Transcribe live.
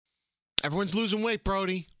Everyone's losing weight,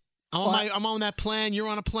 Brody. I'm on that plan. You're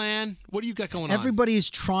on a plan. What do you got going on? Everybody is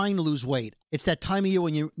trying to lose weight. It's that time of year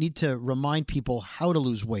when you need to remind people how to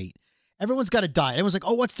lose weight. Everyone's got a diet. Everyone's like,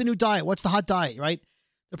 oh, what's the new diet? What's the hot diet, right?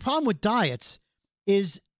 The problem with diets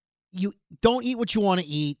is you don't eat what you want to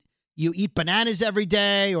eat. You eat bananas every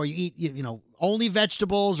day, or you eat, only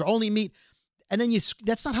vegetables or only meat. And then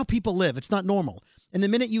that's not how people live. It's not normal. And the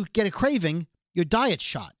minute you get a craving, your diet's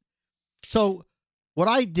shot. So what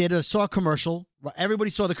I did is saw a commercial. Everybody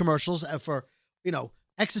saw the commercials for,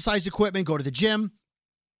 exercise equipment, go to the gym.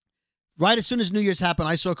 Right as soon as New Year's happened,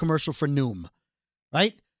 I saw a commercial for Noom,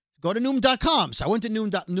 right? Go to Noom.com. So I went to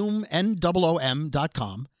Noom.com,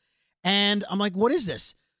 and I'm like, what is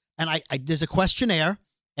this? And there's a questionnaire,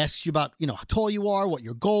 asks you about, how tall you are, what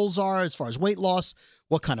your goals are as far as weight loss,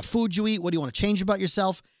 what kind of food you eat, what do you want to change about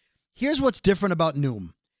yourself. Here's what's different about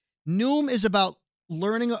Noom. Noom is about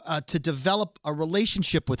learning to develop a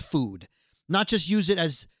relationship with food. Not just use it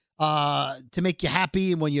as to make you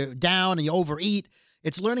happy and when you're down and you overeat.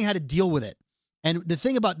 It's learning how to deal with it. And the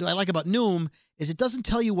thing I like about Noom is it doesn't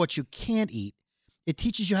tell you what you can't eat. It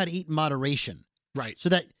teaches you how to eat in moderation. Right. So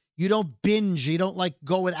that you don't binge. You don't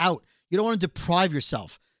go without. You don't want to deprive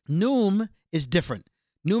yourself. Noom is different.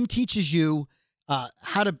 Noom teaches you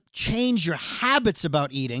how to change your habits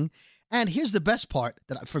about eating. And here's the best part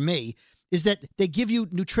for me is that they give you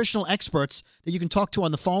nutritional experts that you can talk to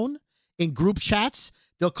on the phone. In group chats,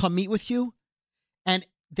 they'll come meet with you, and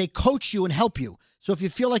they coach you and help you. So if you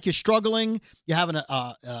feel like you're struggling, you're having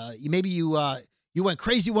you went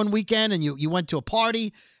crazy one weekend and you went to a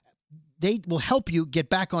party, they will help you get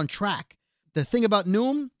back on track. The thing about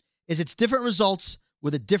Noom is it's different results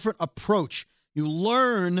with a different approach. You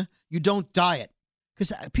learn, you don't diet.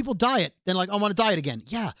 Because people diet, then I want to diet again.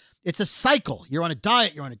 Yeah, it's a cycle. You're on a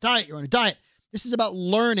diet, you're on a diet, you're on a diet. This is about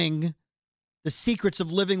learning the secrets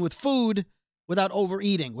of living with food without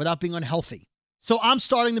overeating, without being unhealthy. So I'm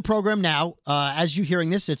starting the program now. As you're hearing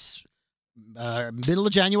this, it's middle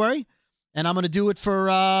of January, and I'm going to do it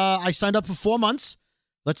I signed up for 4 months.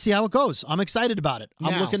 Let's see how it goes. I'm excited about it.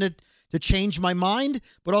 I'm looking to change my mind,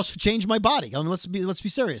 but also change my body. Let's be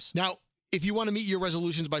serious. Now, if you want to meet your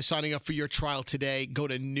resolutions by signing up for your trial today, go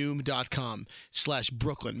to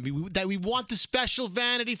Noom.com/Brooklyn. We want the special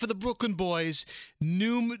vanity for the Brooklyn boys.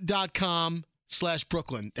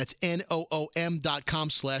 Noom.com/Brooklyn. That's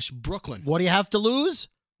NOOM.com/Brooklyn. What do you have to lose?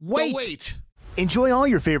 Weight. Wait. Enjoy all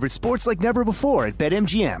your favorite sports like never before at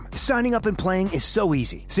BetMGM. Signing up and playing is so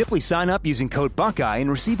easy. Simply sign up using code Buckeye and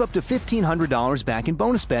receive up to $1,500 back in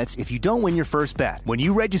bonus bets if you don't win your first bet. When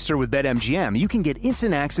you register with BetMGM, you can get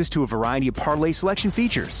instant access to a variety of parlay selection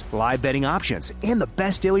features, live betting options, and the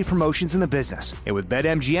best daily promotions in the business. And with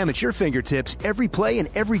BetMGM at your fingertips, every play and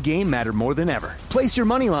every game matter more than ever. Place your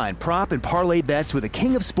moneyline, prop, and parlay bets with the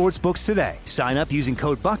king of sportsbooks today. Sign up using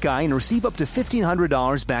code Buckeye and receive up to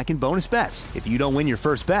 $1,500 back in bonus bets if you don't win your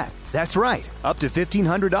first bet. That's right, up to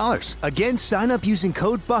 $1,500. Again, sign up using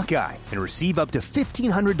code Buckeye and receive up to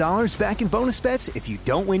 $1,500 back in bonus bets if you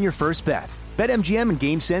don't win your first bet. BetMGM and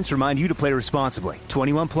GameSense remind you to play responsibly.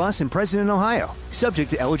 21 plus and present in Ohio.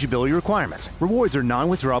 Subject to eligibility requirements. Rewards are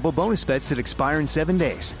non-withdrawable bonus bets that expire in 7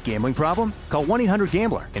 days. Gambling problem? Call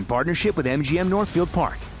 1-800-GAMBLER in partnership with MGM Northfield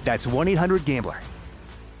Park. That's 1-800-GAMBLER.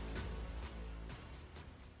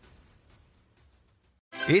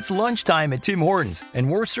 It's lunchtime at Tim Hortons, and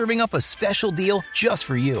we're serving up a special deal just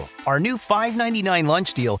for you. Our new $5.99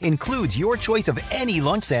 lunch deal includes your choice of any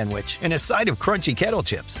lunch sandwich and a side of crunchy kettle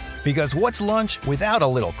chips. Because what's lunch without a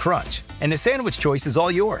little crunch? And the sandwich choice is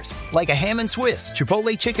all yours, like a ham and Swiss,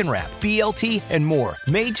 Chipotle chicken wrap, BLT, and more,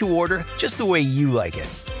 made to order just the way you like it.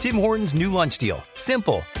 Tim Hortons' new lunch deal.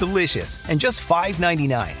 Simple, delicious, and just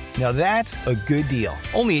 $5.99. Now that's a good deal.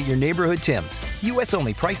 Only at your neighborhood Tim's. U.S.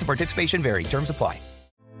 only. Price and participation vary. Terms apply.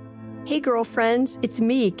 Hey girlfriends, it's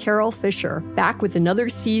me, Carol Fisher, back with another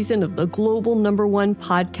season of the global #1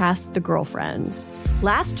 podcast, The Girlfriends.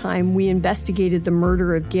 Last time, we investigated the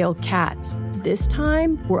murder of Gail Katz. This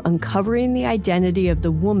time, we're uncovering the identity of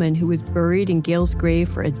the woman who was buried in Gail's grave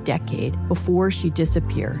for a decade before she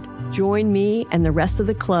disappeared. Join me and the rest of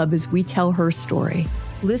the club as we tell her story.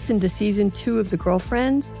 Listen to Season 2 of The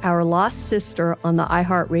Girlfriends, Our Lost Sister on the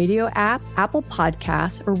iHeartRadio app, Apple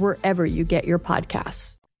Podcasts, or wherever you get your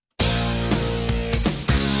podcasts.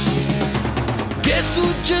 Guess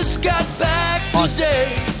who just got back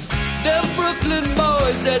today? Them Brooklyn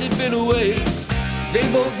boys that had been away. They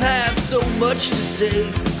both have so much to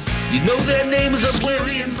say. You know their names are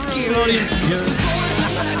Brody and Scary. The boys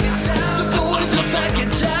are back in town. The boys are back in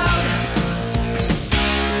town.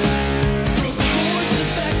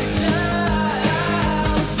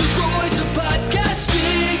 The boys are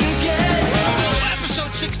podcasting again.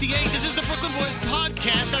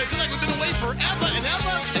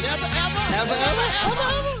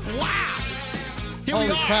 Here Holy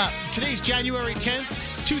we are. crap. Today's January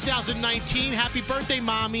 10th, 2019. Happy birthday,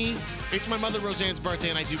 Mommy. It's my mother, Roseanne's birthday,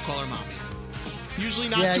 and I do call her Mommy. Usually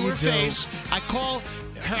not Yeah, to you her do. face. I call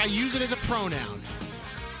her, I use it as a pronoun.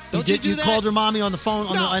 Don't you do You that? called her mommy on the phone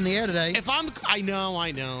No. on the air today. I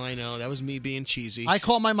know. That was me being cheesy. I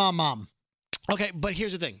call my mom. Okay, but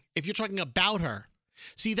here's the thing. If you're talking about her,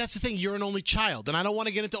 see, that's the thing. You're an only child, and I don't want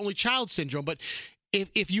to get into only child syndrome, but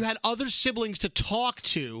if you had other siblings to talk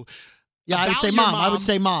to, Yeah, I would about say your mom. I would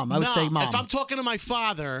say mom. I would No, say mom. If I'm talking to my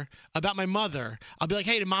father about my mother, I'll be like,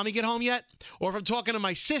 hey, did mommy get home yet? Or if I'm talking to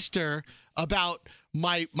my sister about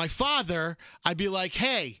my father, I'd be like,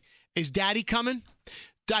 hey, is daddy coming?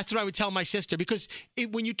 That's what I would tell my sister, because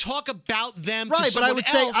when you talk about them to Right, but I someone would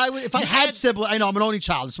say else, if I had siblings, I know I'm an only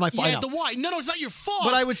child. It's my fault. yeah, the why? No, it's not your fault.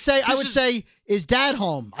 But I would say, is dad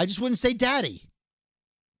home? I just wouldn't say daddy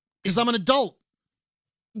because I'm an adult.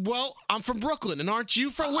 Well, I'm from Brooklyn, and aren't you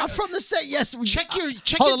from? I'm from the state. Yes. Check your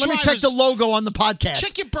Hold on, let me check the logo on the podcast.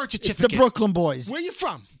 Check your birth It's certificate. the Brooklyn Boys. Where are you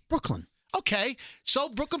from? Brooklyn. Okay, so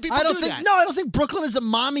Brooklyn people I don't do think. that. No, I don't think Brooklyn is a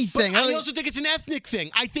mommy But thing. I also think it's an ethnic thing.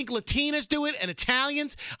 I think Latinas do it and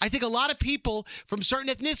Italians. I think a lot of people from certain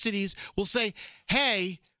ethnicities will say,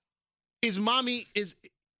 hey, is mommy is...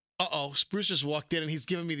 Uh-oh, Spruce just walked in and he's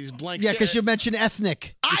giving me these blanks. Yeah, because you mentioned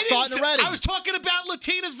ethnic. You're starting already. I was talking about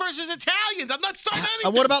Latinas versus Italians. I'm not starting anything.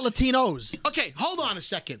 And what about Latinos? Okay, hold on a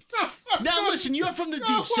second. Now listen, you're from the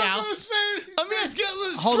deep south. Let me ask you.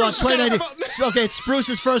 Hold on, 2019. Okay, it's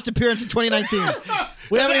Spruce's first appearance in 2019.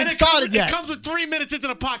 We haven't even started yet. It comes with 3 minutes into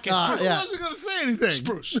the podcast. Spruce, yeah. I wasn't going to say anything.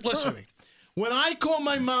 Spruce, listen to me. When I call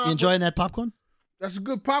my mom... You enjoying that popcorn? That's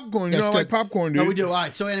good popcorn. You That's don't like good. popcorn, do No, you? we do. All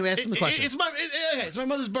right. So anyway, ask him the question. It's my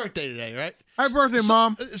mother's birthday today, right? Happy birthday,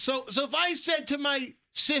 Mom. So if I said to my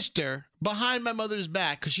sister behind my mother's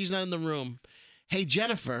back, because she's not in the room, hey,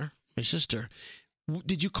 Jennifer, my sister,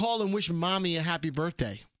 did you call and wish mommy a happy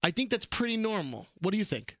birthday? I think that's pretty normal. What do you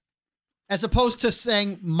think? As opposed to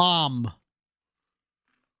saying mom.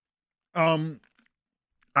 I'm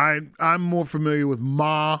more familiar with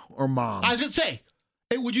ma or mom. I was going to say,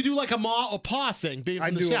 hey, would you do like a ma or pa thing, being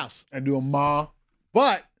from the South? I do a ma,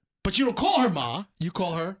 but But you don't call her ma. You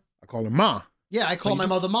call her, I call her ma. Yeah, I call my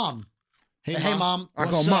mother mom. Hey, mom. I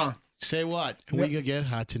what's call up? ma. Say what? We gonna get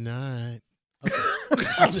hot tonight.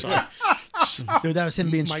 I'm sorry. Dude, that was him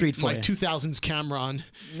being my, street for my you. 2000s Cameron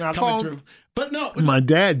I coming call through. But no, my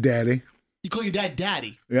daddy. you call your dad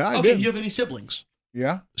daddy. Yeah, I okay, did. do you have any siblings?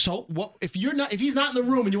 Yeah. So what if he's not in the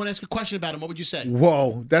room and you want to ask a question about him, what would you say?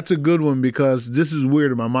 Whoa, that's a good one because this is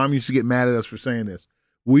weird. My mom used to get mad at us for saying this.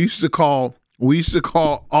 We used to call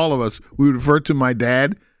all of us. We would refer to my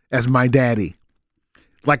dad as my daddy,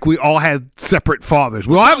 like we all had separate fathers.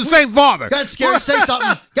 We all have the same father. Go ahead, Scary. Say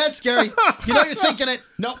something. Go ahead, Scary. You know you're thinking it.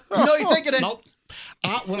 Nope. You know you're thinking it. Nope.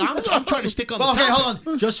 Well, I'm trying to stick on the Okay, topic. hold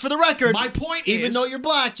on. Just for the record, My point even is- though you're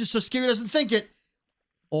black, just so Scary doesn't think it,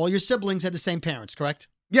 all your siblings had the same parents, correct?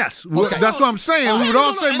 Yes, Okay. that's what I'm saying. We would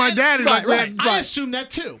all say my daddy. Right, like right. that. I assume that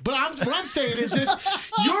too. But what I'm saying is this: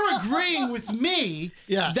 you're agreeing with me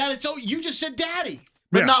Yeah. that it's you just said daddy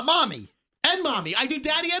But Yeah. not mommy. and mommy. I do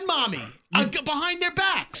daddy and mommy behind their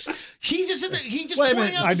backs. He just said that he just Wait a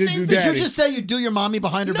pointed minute. out I the did same do thing. Did you Daddy. just say you do your mommy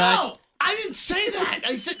behind her back? No, I didn't say that.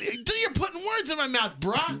 I said you're putting words in my mouth,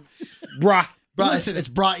 bruh. Bruh. Bruh, Listen. it's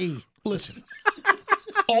bra-e. Listen.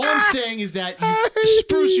 All I'm saying is that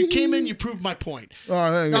Spruce, you came in, you proved my point.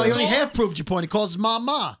 Oh, there you No, go. he only half proved your point. He calls his mom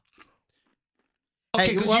ma. Okay,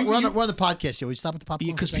 Hey, 'cause we're on the podcast here. We stop with the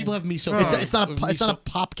popcorn. Because for a people second? have misophonia. It's not a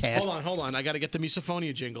popcast. Hold on. I got to get the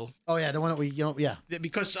misophonia jingle. Oh yeah, the one that we yeah.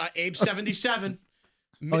 Because Abe 77.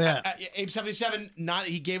 Oh, yeah. Abe 77.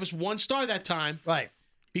 He gave us 1 star that time Right.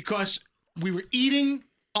 because we were eating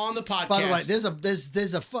on the podcast. By the way,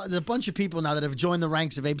 there's a bunch of people now that have joined the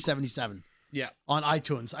ranks of Abe 77 yeah. on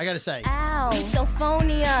iTunes. I gotta say. Ow.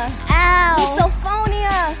 Misophonia. Ow.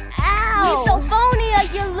 Misophonia. Ow.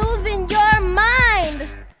 Misophonia. You're losing your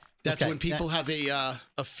mind. That's Okay, when people have a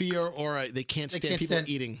fear or they can't stand people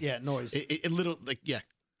eating. Yeah, noise. It little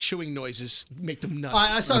chewing noises make them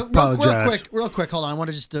nuts. So real quick, hold on. I want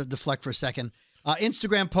to just deflect for a second.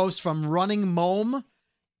 Instagram post from Running Mome,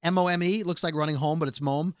 M-O-M-E. Looks like running home, but it's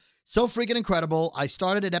Mome. So freaking incredible. I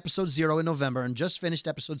started at episode 0 in November and just finished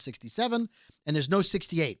episode 67, and there's no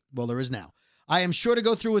 68. Well, there is now. I am sure to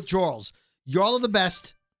go through withdrawals. Y'all are the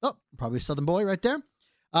best. Oh, probably a Southern boy right there.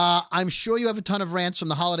 I'm sure you have a ton of rants from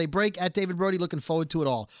the holiday break. At David Brody, looking forward to it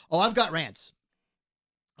all. Oh, I've got rants.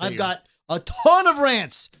 I've got a ton of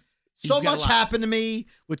rants. So He's got a much lot. happened to me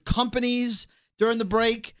with companies during the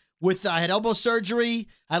break. I had elbow surgery.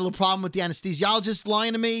 I had a little problem with the anesthesiologist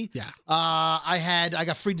lying to me. Yeah. I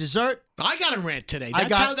got free dessert I got a rant today.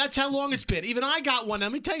 That's how long it's been. Even I got one.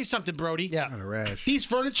 Let me tell you something, Brody. Yeah. Got a rash. These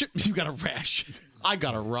furniture. You got a rash. I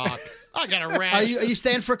got a rock. I got a rash. Are you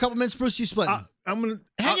staying for a couple minutes, Bruce? You splitting? I'm gonna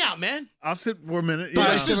hang out, man. I'll sit for a minute. The Yeah.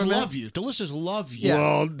 listeners love you. The listeners love you. Yeah.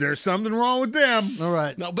 Well, there's something wrong with them. All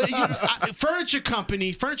right. No, but furniture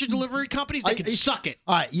delivery companies, they can suck it.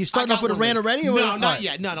 All right. You starting off with a rant already? Or No, not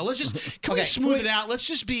yet. No. Let's just we smooth it out. Let's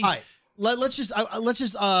just be. All right. Let's just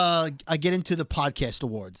get into the podcast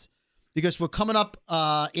awards because we're coming up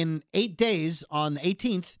in 8 days on the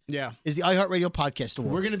 18th. Yeah. Is the iHeartRadio Podcast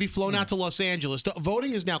Awards. We're going to be flown out to Los Angeles. The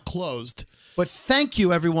voting is now closed. But thank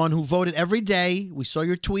you, everyone who voted every day. We saw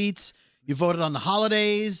your tweets. You voted on the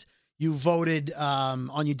holidays. You voted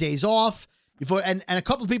on your days off. You voted, and a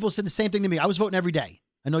couple of people said the same thing to me. I was voting every day.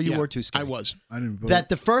 I know you were too, Scary. I was. I didn't vote. That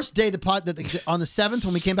the first day, on the 7th,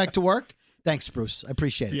 when we came back to work. Thanks, Bruce. I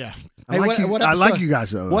appreciate it. Yeah. I like you guys,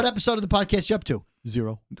 though. What episode of the podcast you up to?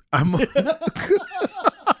 0. I'm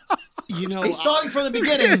You know, he's starting from the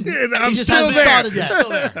beginning. I'm he just still hasn't there. started yet. Still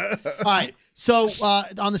there. All right. So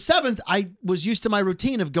on the 7th, I was used to my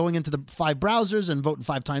routine of going into the 5 browsers and voting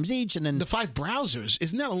 5 times each, and then The 5 browsers.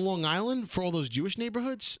 Isn't that on Long Island for all those Jewish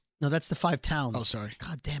neighborhoods? no, that's the 5 towns. Oh, sorry.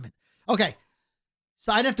 God damn it. Okay.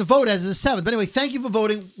 So I'd have to vote as of the 7th. But anyway, thank you for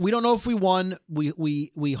voting. We don't know if we won.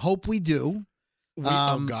 We hope we do.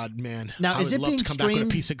 Oh God, man! now, I is would it love being to come back with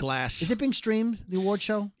streamed? a piece of glass? Is it being streamed, the award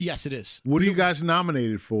show? Yes, it is. What are you guys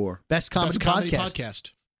nominated for? Best comedy, Best comedy podcast.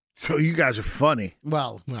 podcast. So you guys are funny.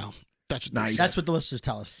 Well, Well, that's Nice. that's what the listeners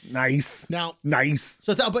tell us. Nice. Now, Nice.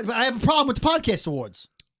 So, but I have a problem with the podcast awards.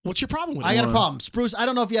 what's your problem with I it? got a problem. Spruce, I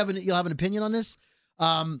don't know if you'll have an opinion on this.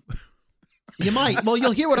 You might. Well,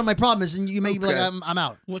 you'll hear what my problem is, and you may be like, I'm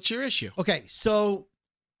out. What's your issue? Okay, so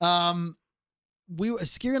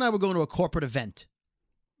Scary and I were going to a corporate event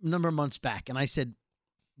a number of months back, and I said,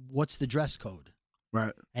 "What's the dress code?"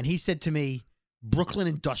 Right. And he said to me, "Brooklyn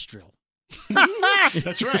Industrial."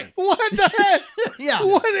 That's right. What the heck? Yeah.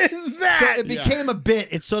 What is that? So it became a bit.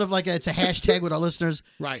 It's sort of like it's a hashtag with our listeners.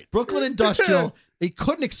 Right. Brooklyn Industrial. He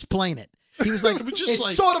couldn't explain it. He was like, Just it's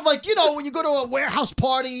like- sort of like, when you go to a warehouse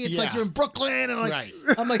party, it's like Yeah. you're in Brooklyn. And Right.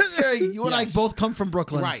 I'm like, Scary, you and Yes. I both come from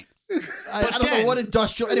Brooklyn. Right. I don't know then- what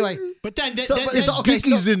industrial. Anyway. But then, Okay,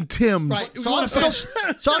 Dickies and Tim's. Right. So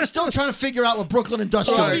I'm still trying to figure out what Brooklyn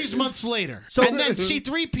Industrial all is. these months later. So- And then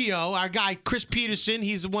C3PO, our guy Chris Peterson,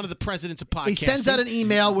 he's one of the presidents of podcasting. He sends out an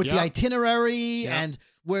email with the Yep. itinerary Yep. and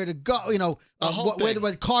where to go, whole where thing.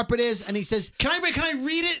 the carpet is, and he says, Can I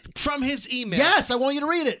read it from his email? "Yes, I want you to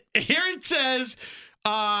read it." Here it says,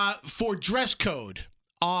 for dress code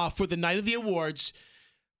for the night of the awards.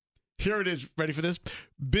 Here it is. Ready for this?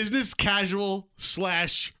 Business casual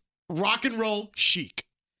 / rock and roll chic.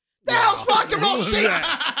 The hell's rock and roll chic?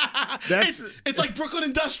 That's It's like Brooklyn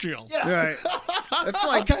Industrial. Yeah. right. That's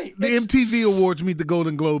like Okay, the it's- MTV Awards meet the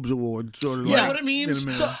Golden Globes Awards. Sort of You like, know what it means? in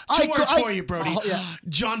a So, minute. Two I- words I- for you, Brody. yeah.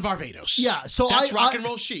 John Varvatos. Yeah, so That's I rock and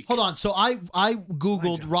roll chic. Hold on, so I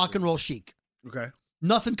googled rock and roll chic. Okay.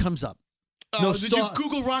 Nothing comes up. No did star- you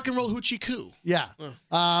Google rock and roll hoochie coo? Yeah.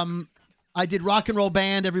 I did rock and roll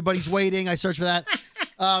band. Everybody's waiting. I searched for that.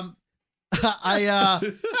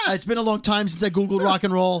 It's been a long time since I googled rock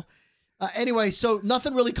and roll. Anyway, so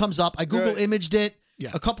nothing really comes up. I Google imaged it.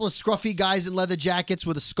 Yeah. A couple of scruffy guys in leather jackets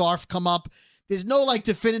with a scarf come up. There's no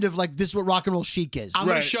definitive this is what rock and roll chic is. I'm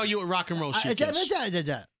going Right. to show you what rock and roll chic is.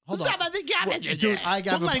 Hold on. Dude,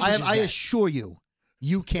 I assure you,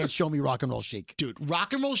 you can't show me rock and roll chic. Dude,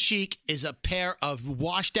 rock and roll chic is a pair of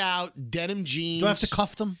washed out denim jeans. Do I have to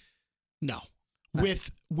cuff them? No.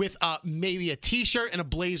 With maybe a t-shirt and a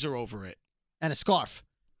blazer over it. And a scarf.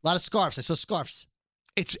 A lot of scarves. I saw scarves.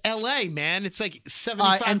 It's LA, man. It's like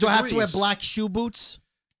 75 And do I have to wear degrees. black shoe boots?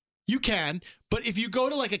 You can, but if you go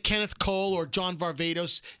to like a Kenneth Cole or John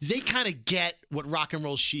Varvatos, they kind of get what rock and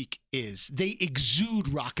roll chic is. They exude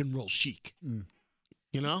rock and roll chic.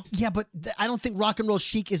 You know? Yeah, but I don't think rock and roll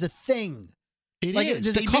chic is a thing. It Like, is.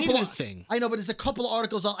 there's They a couple made it a of thing. I know, but there's a couple of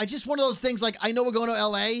articles on. I just one of those things. I know we're going to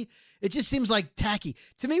L.A. It just seems like tacky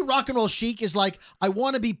to me. Rock and roll chic is like I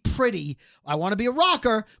want to be pretty. I want to be a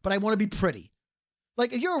rocker, but I want to be pretty.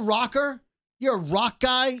 Like if you're a rocker, you're a rock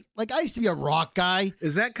guy. Like I used to be a rock guy.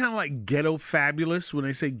 Is that kind of like ghetto fabulous when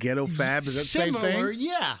they say ghetto fab? Is that the same Similar, thing?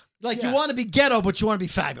 yeah. Like Yeah. you want to be ghetto, but you want to be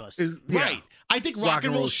fabulous. Right. I think rock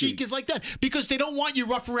and roll chic is like that because they don't want you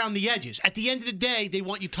rough around the edges. At the end of the day, they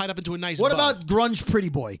want you tied up into a nice What bow. about grunge pretty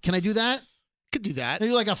boy? Can I do that? Could do that.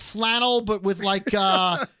 Maybe like a flannel, but with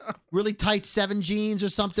really tight 7 jeans or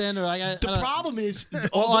something. Or The problem is,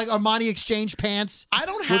 or like Armani Exchange pants. I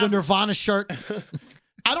don't with have a Nirvana shirt.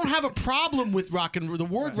 I don't have a problem with the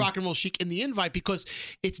word rock and roll chic in the invite because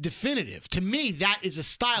it's definitive. To me, that is a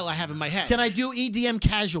style I have in my head. Can I do EDM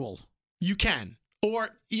casual? You can.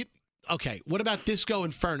 Okay, what about Disco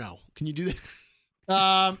Inferno? Can you do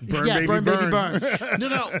that? Burn, baby, burn.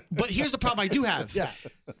 No. But here's the problem I do have. Yeah.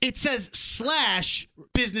 It says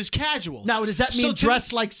 / business casual. Now, does that mean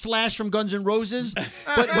dress like Slash from Guns N' Roses,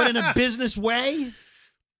 but in a business way?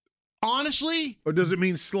 Honestly. Or does it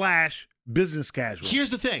mean / business casual? Here's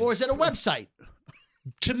the thing. Or is it a website?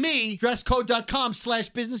 To me,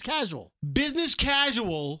 dresscode.com/business casual. Business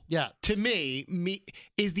casual, yeah, to me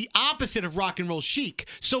is the opposite of rock and roll chic.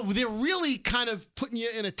 So they're really kind of putting you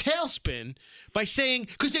in a tailspin by saying,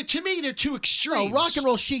 because to me they're two extremes. No, rock and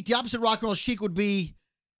roll chic. The opposite of rock and roll chic would be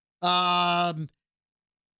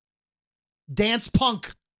dance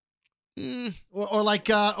punk,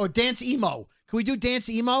 or dance emo. Can we do dance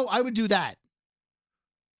emo? I would do that.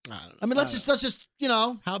 I mean, let's just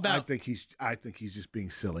How about? I think he's just being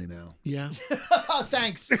silly now. Yeah.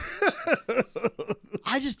 Thanks.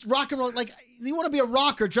 I just rock and roll. Like, you want to be a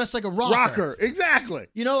rocker, dress like a rocker. Rocker, exactly.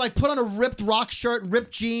 Like put on a ripped rock shirt and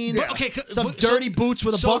ripped jeans. But, okay, some dirty boots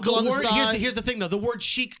with a buckle on the side. Here's the thing, though. The word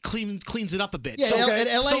chic cleans it up a bit. Yeah, it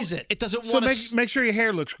LA's it. It doesn't want to. Make sure your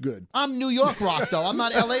hair looks good. I'm New York rock, though. I'm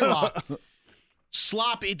not LA rock.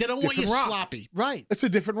 Sloppy. They don't want you sloppy. Right. It's a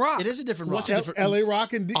different rock. It is a different rock. What's a different? LA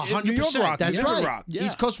rock and New York rock. That's right. Rock. Yeah.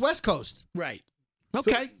 East Coast, West Coast. Right.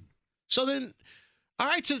 Okay. So then, all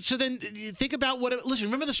right. So then, think about what. Listen.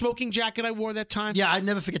 Remember the smoking jacket I wore that time? Yeah, I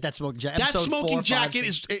never forget that smoking jacket. That smoking jacket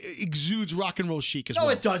exudes rock and roll chic as well.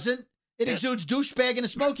 No, it doesn't. It exudes douchebag in a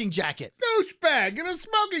smoking jacket. Douchebag in a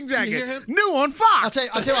smoking jacket. You hear him? New on Fox.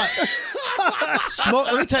 I'll tell you what.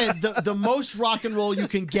 Let me tell you, the most rock and roll you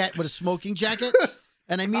can get with a smoking jacket,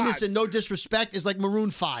 and I mean this in no disrespect, is like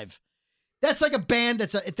Maroon 5. That's like a band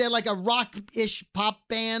they're like a rock-ish pop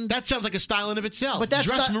band. That sounds like a style in of itself. But that's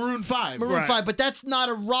Dress not, Maroon 5. Maroon 5, but that's not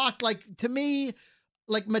a rock. Like, to me,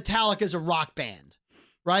 like Metallica is a rock band,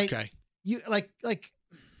 right? Okay.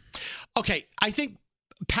 Okay, I think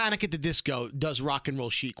Panic at the Disco does rock and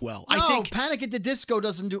roll chic well. No, I think Panic at the Disco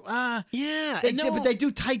doesn't do. Yeah, but they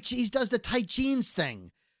do tight. He does the tight jeans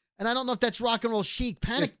thing, and I don't know if that's rock and roll chic.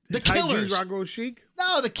 Panic. The tight Killers. jeans, rock and roll chic.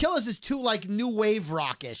 No, the Killers is too like new wave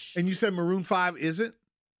rockish. And you said Maroon 5 isn't?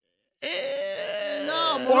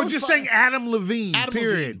 No, or just saying Adam Levine.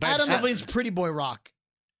 Period. Adam Levine's pretty boy rock.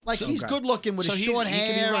 Like he's good looking with his short hair.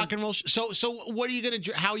 He can be rock and roll. So what are you gonna?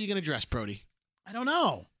 How are you gonna dress, Brody? I don't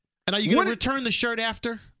know. And are you going to return the shirt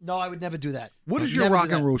after? No, I would never do that. What is your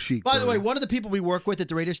rock and roll chic? By the way, one of the people we work with at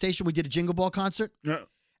the radio station, we did a Jingle Ball concert. Yeah.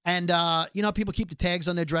 And, people keep the tags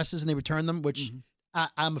on their dresses and they return them, which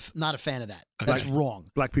I'm not a fan of that. That's wrong.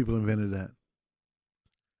 Black people invented that.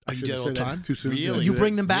 You did it all the time? Too soon. Really? You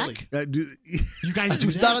bring them back? You guys do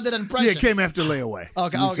that? Under that impression? Yeah, it came after layaway.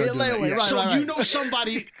 Okay, layaway. Yeah. Right, so right. You know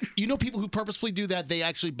somebody, people who purposefully do that, they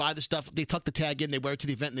actually buy the stuff, they tuck the tag in, they wear it to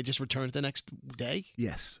the event, and they just return it the next day?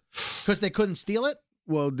 Yes. Because they couldn't steal it?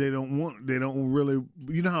 Well, they don't really,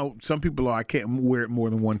 you know how some people are, I can't wear it more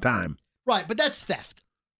than one time. Right, but that's theft.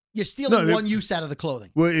 You're stealing one use out of the clothing.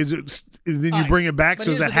 Well, then you bring it back,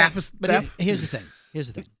 so is that half a theft? But here's the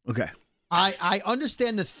thing. Okay. I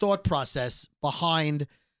understand the thought process behind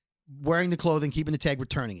wearing the clothing, keeping the tag,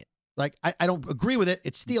 returning it. Like, I don't agree with it.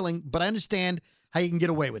 It's stealing, but I understand how you can get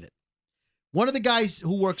away with it. One of the guys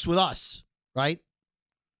who works with us, right,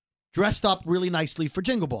 dressed up really nicely for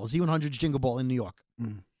Jingle Ball, Z100's Jingle Ball in New York.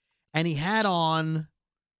 And he had on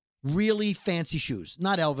really fancy shoes.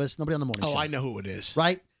 Not Elvis, nobody on the morning show. Oh, I know who it is.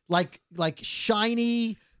 Right? Like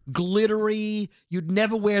shiny, glittery, you'd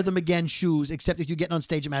never wear them again shoes except if you're getting on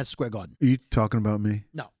stage at Madison Square Garden. Are you talking about me?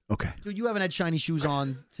 No. Okay. Dude, you haven't had shiny shoes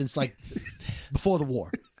on since like before the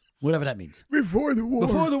war. Whatever that means. Before the war.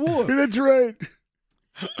 Before the war. That's right.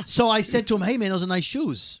 So I said to him, hey man, those are nice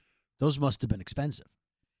shoes. Those must have been expensive.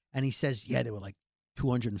 And he says, yeah, they were like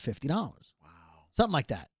 $250. Wow. Something like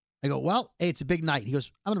that. I go, well, hey, it's a big night. He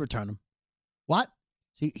goes, I'm going to return them. What?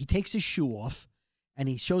 So he takes his shoe off. And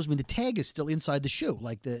he shows me the tag is still inside the shoe,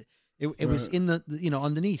 like it was in the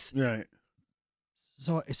underneath. Right.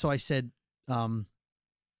 So I said,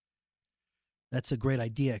 that's a great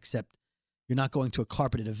idea, except you're not going to a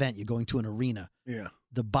carpeted event. You're going to an arena. Yeah.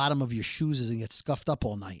 The bottom of your shoes is going to get scuffed up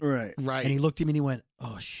all night. Right. Right. And he looked at me and he went,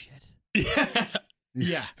 oh shit.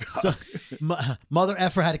 Yeah. So, mother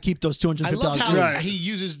effer had to keep those $250 I love shoes. how he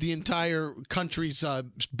uses the entire country's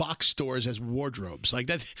box stores as wardrobes. Like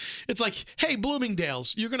that, it's like, hey,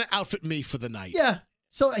 Bloomingdale's, you're going to outfit me for the night. Yeah.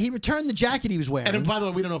 So he returned the jacket he was wearing. And by the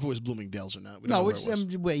way, we don't know if it was Bloomingdale's or not. We don't know No, where it's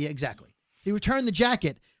it was. yeah, exactly. He returned the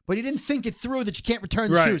jacket, but he didn't think it through that you can't return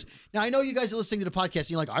the Right. shoes. Now, I know you guys are listening to the podcast and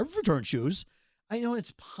you're like, I've returned shoes. I know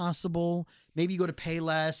it's possible. Maybe you go to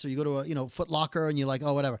Payless or you go to a Foot Locker and you're like,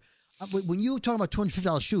 oh, whatever. When you talk about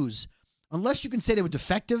 $250 shoes, unless you can say they were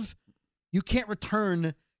defective, you can't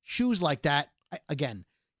return shoes like that. Again,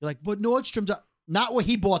 you're like, but Nordstrom, not where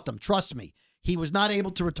he bought them. Trust me. He was not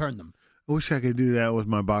able to return them. I wish I could do that with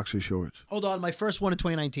my boxer shorts. Hold on. My first one in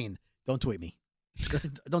 2019. Don't tweet me.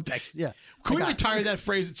 Don't text. Yeah. Can we I got it. retire that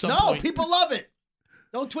phrase at some No, point? people love it.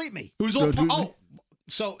 Don't tweet me. It was all No, oh,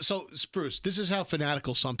 so Spruce. This is how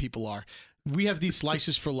fanatical some people are. We have these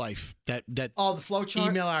slices for life that Oh, the flow chart?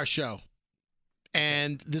 email our show,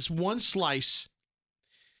 and this one slice.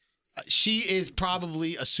 She is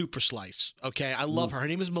probably a super slice. Okay, I love her. Her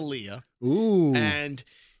name is Malia. Ooh. And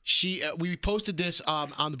we posted this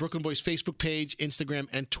on the Brooklyn Boys Facebook page, Instagram,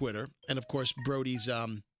 and Twitter, and of course Brody's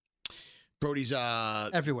Everywhere.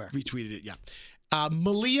 retweeted it. Yeah.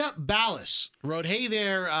 Malia Ballas wrote, "Hey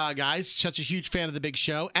there, guys. Such a huge fan of the Big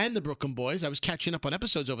Show and the Brooklyn Boys. I was catching up on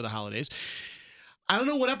episodes over the holidays. I don't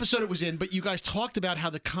know what episode it was in, but you guys talked about how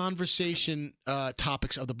the conversation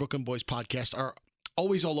topics of the Brooklyn Boys podcast are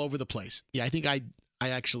always all over the place. Yeah, I think I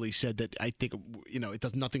actually said that I think, it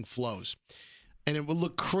does, nothing flows. And it would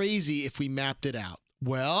look crazy if we mapped it out.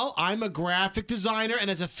 Well, I'm a graphic designer, and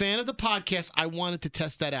as a fan of the podcast, I wanted to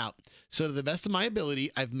test that out. So to the best of my ability,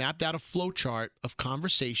 I've mapped out a flow chart of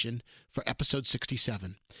conversation for episode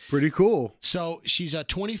 67. Pretty cool. So she's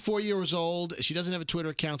 24 years old. She doesn't have a Twitter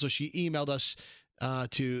account, so she emailed us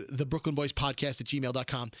to the Brooklyn Boys Podcast at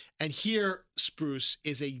gmail.com. And here, Spruce,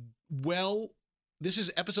 is this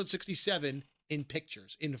is episode 67 in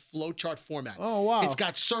pictures, in flowchart format. Oh, wow. It's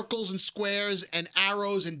got circles and squares and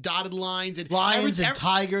arrows and dotted lines and Lions and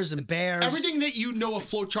tigers and bears. everything that you know a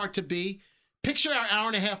flowchart to be. Picture our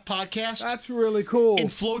hour-and-a-half podcast That's really cool. in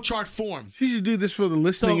flowchart form. She should do this for the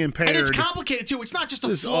listening impaired. And it's complicated too. It's not just a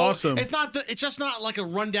This is flow. awesome. It's just not like a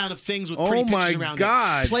rundown of things with Oh pretty my pictures around it.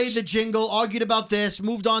 God. Played the jingle, argued about this,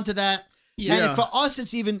 moved on to that. Yeah. And for us,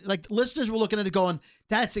 it's even like listeners were looking at it going,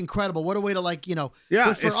 that's incredible. What a way to Yeah,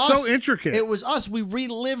 But for it's us, so intricate. It was us. We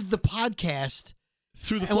relived the podcast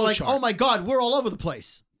Through the and we're like, flowchart. oh my God, we're all over the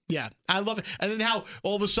place. Yeah, I love it. And then how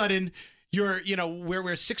all of a sudden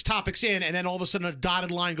we're 6 topics in, and then all of a sudden a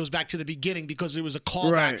dotted line goes back to the beginning because it was a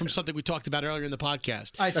callback Right. from something we talked about earlier in the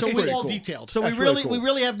podcast. All right, so It's pretty all cool. detailed. So That's we really really cool. we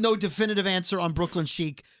really have no definitive answer on Brooklyn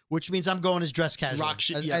chic, which means I'm going as dress casual, Rock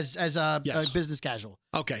chic, as Yes. business casual.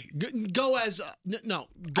 Okay, go as go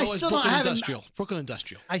I as still Brooklyn haven't- Industrial. Brooklyn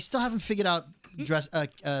Industrial. I still haven't figured out dress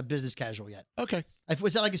business casual yet. Okay.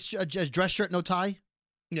 Was that like a dress shirt, no tie?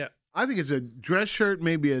 Yeah. I think it's a dress shirt,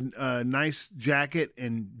 maybe a nice jacket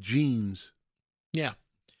and jeans. Yeah.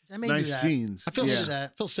 I may Nice do that. jeans. I feel Yeah. sick.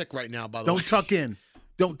 that. Feel sick right now. By the way. Don't tuck in.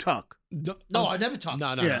 Don't tuck. No, I never talk.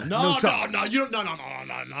 No. Yeah, No. no No. tuck. No. You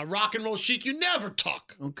don't. No. Rock and roll chic. You never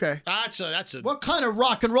tuck. Okay. That's a. What kind of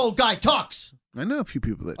rock and roll guy talks? I know a few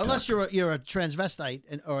people that Unless tuck. you're a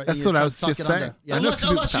transvestite, or That's you what I tuck- was tuck just it saying. under. Yeah. I know Unless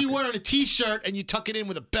people you're tuck. wearing a t-shirt and you tuck it in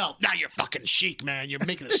with a belt. Now you're fucking chic, man. You're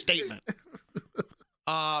making a statement.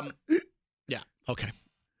 Yeah. Okay.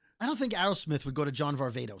 I don't think Aerosmith would go to John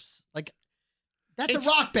Varvatos. Like, that's It's- a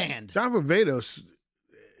rock band. John Barbados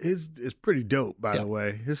is pretty dope, by Yeah. the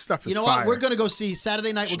way. His stuff is You know fire. what? We're going to go see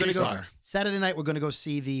Saturday night. Street Fire. Saturday night. We're going to go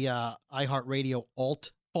see the iHeartRadio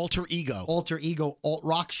Alter Ego. Alter Ego alt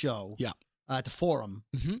rock show. Yeah. At the Forum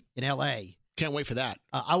Mhm. in L.A. Can't wait for that.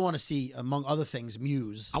 I want to see, among other things,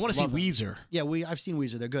 Muse. I want to see Love them. Weezer. Yeah, I've seen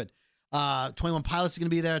Weezer. They're good. 21 Pilots is going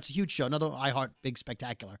to be there. It's a huge show. Another iHeart big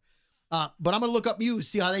spectacular. But I'm going to look up Muse,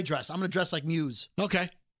 see how they dress. I'm going to dress like Muse. Okay.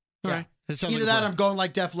 All Yeah. right. That sounds Either like a that, plan. I'm going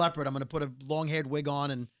like Def Leppard. I'm going to put a long-haired wig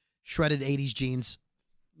on and shredded 80s jeans.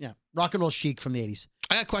 Yeah, rock and roll chic from the 80s.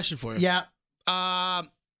 I got a question for you. Yeah,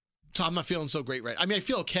 So I'm not feeling so great right. I mean, I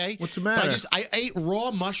feel okay. What's the But matter? I ate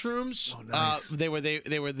raw mushrooms. Oh, nice. They were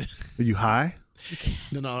Are you high?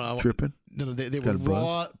 no. Tripping? No, they Got were a buzz?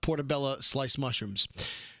 raw portobello sliced mushrooms.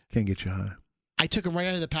 Can't get you high. I took them right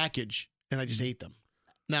out of the package and I just ate them.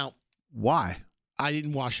 Now, Why? I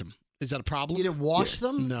didn't wash them. Is that a problem? you didn't wash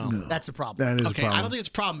them? No. That's a problem. That is Okay, a problem. I don't think it's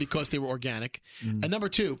a problem because they were organic. And number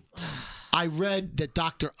 2, I read that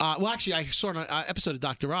I saw an episode of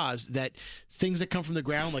Dr. Oz that things that come from the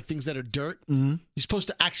ground, like things that are dirt, you're supposed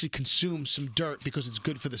to actually consume some dirt because it's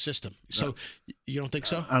good for the system. So you don't think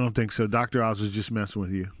so? I don't think so. Dr. Oz was just messing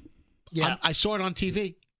with you. Yeah. I saw it on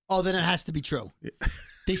TV. Oh, then it has to be true.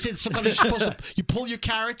 They said sometimes you're supposed to you pull your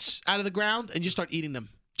carrots out of the ground and you start eating them.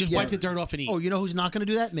 Just Yeah. wipe the dirt off and eat. Oh, you know who's not going to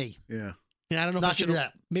do that? Me. Yeah. Yeah, I don't know if not I should gonna do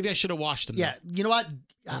have. that. Maybe I should have washed them. Yeah. You know what?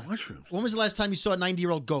 Oh, mushrooms. When was the last time you saw a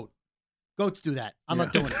 90-year-old goat? Goats do that. I'm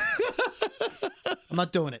not doing it. I'm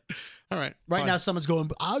not doing it. All right. Right fine. now, someone's going,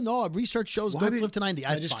 oh, no, research shows goats live to 90.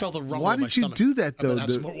 I just felt a rumble Why in my did you stomach. do that, I'm gonna though?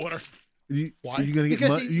 have some more water. Why? Why? You gonna get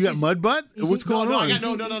Because you got mud butt? What's going on?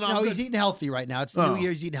 No, he's eating healthy right now. It's the new Oh. year.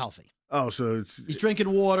 He's eating healthy. Oh, so it's He's drinking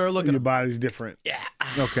water. Look at your him. body's different. Yeah.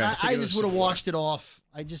 Okay. I just would have washed it off.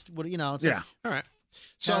 I just would, it's yeah. like All right.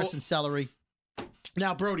 So carrots and celery.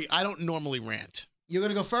 now, Brody, I don't normally rant. You're going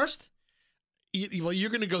to go first? Well, you're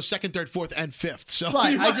going to go second, third, fourth, and fifth. So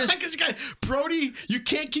Right, Brody, you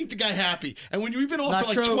can't keep the guy happy. And when we've been off Not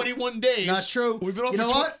for like true. 21 days, Not true. We've been off You for know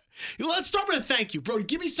what? Let's start with a thank you, Brody.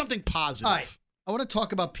 Give me something positive. All right. I want to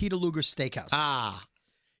talk about Peter Luger's Steakhouse.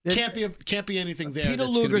 Can't be anything there. Peter that's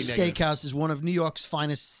gonna be Luger's negative. Steakhouse is one of New York's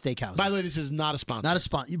finest steakhouses. By the way, this is not a sponsor. Not a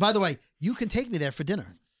sponsor. By the way, you can take me there for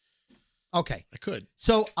dinner. Okay. I could.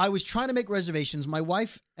 So I was trying to make reservations. My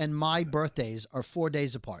wife and my birthdays are 4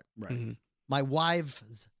 days apart. Right. Mm-hmm. My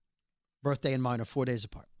wife's birthday and mine are 4 days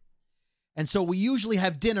apart. And so we usually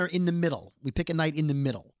have dinner in the middle. We pick a night in the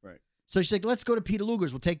middle. Right. So she's like, let's go to Peter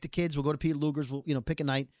Luger's. We'll take the kids. We'll go to Peter Luger's. We'll, pick a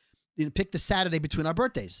night. Pick the Saturday between our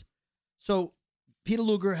birthdays. So Peter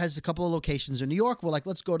Luger has a couple of locations in New York. We're like,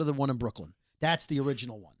 let's go to the one in Brooklyn. That's the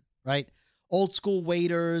original one, right? Old school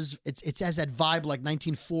waiters. It has that vibe like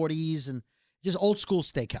 1940s and just old school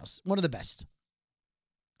steakhouse. One of the best.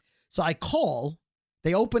 So I call.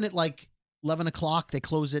 They open at like 11 o'clock. They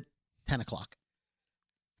close at 10 o'clock.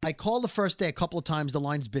 I call the first day a couple of times. The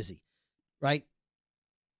line's busy, right?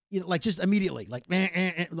 Like just immediately, like,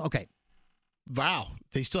 okay. Wow.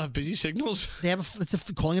 They still have busy signals? They have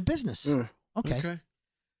calling a business. Okay.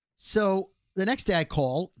 So the next day I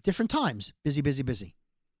call, different times. Busy, busy, busy.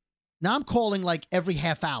 Now I'm calling like every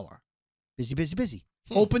half hour. Busy, busy, busy.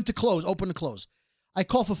 Open to close, open to close. I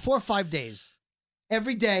call for 4 or 5 days.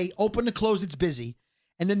 Every day, open to close, it's busy.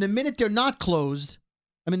 And then the minute they're not closed,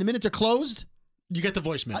 the minute they're closed. You get the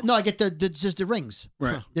voicemail. No, I get just the rings.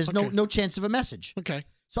 Right. There's Okay. no chance of a message. Okay.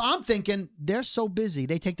 So I'm thinking, they're so busy,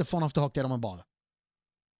 they take the phone off the hook, they don't want to bother.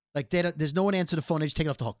 Like, there's no one answer the phone, they just take it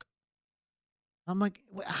off the hook. I'm like,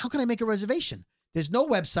 how can I make a reservation? There's no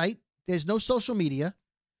website. There's no social media.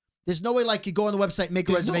 There's no way like you go on the website and make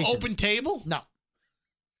a reservation. No open table? No.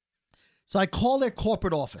 So I call their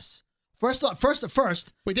corporate office. First.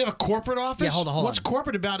 Wait, they have a corporate office? Yeah, hold on. What's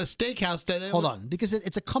corporate about a steakhouse? Hold on, because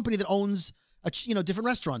it's a company that owns different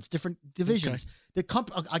restaurants, different divisions. Okay.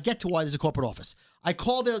 I get to why there's a corporate office. I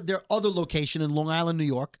call their other location in Long Island, New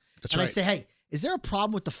York, That's and right. I say, hey, is there a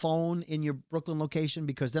problem with the phone in your Brooklyn location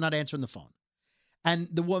because they're not answering the phone? And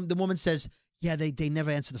the woman says, yeah, they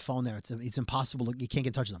never answer the phone there. It's impossible. You can't get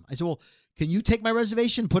in touch with them. I said, well, can you take my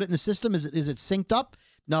reservation, put it in the system? Is it synced up?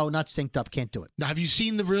 No, not synced up. Can't do it. Now, have you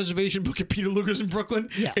seen the reservation book at Peter Luger's in Brooklyn?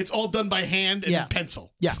 Yeah. It's all done by hand and in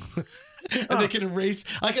pencil. Yeah. And they can erase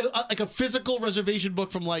like a physical reservation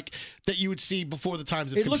book from like that you would see before the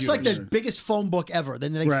times of It looks like computers. the biggest phone book ever.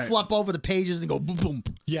 Then they Right. flop over the pages and go boom, boom.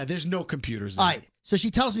 Yeah, there's no computers there. All right. So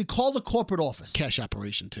she tells me, call the corporate office. Cash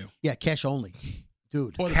operation too. Yeah, cash only.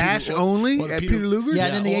 Dude. Or the Cash Peter- only or the at Peter Luger's? Yeah,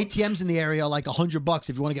 and then the or- ATMs in the area are like $100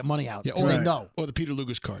 if you want to get money out. Yeah, Because or- they know. Or the Peter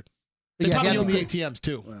Luger's card. They Yeah, probably you own have the the- ATMs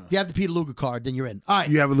too. If you have the Peter Luger card, then you're in. All right.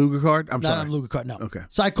 You have a Luger card? I'm Not sorry. on Luger card, no. Okay.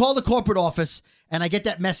 So I call the corporate office and I get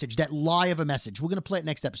that message, that lie of a message. We're going to play it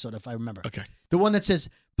next episode if I remember. Okay. The one that says,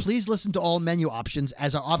 please listen to all menu options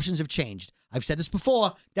as our options have changed. I've said this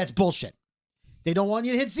before. That's bullshit. They don't want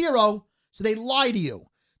you to hit 0, so they lie to you.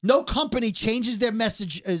 No company changes their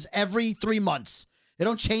messages every 3 months. They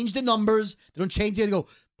don't change the numbers. They don't change it. They go,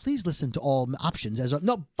 please listen to all options as our...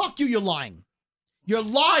 No, fuck you, you're lying. You're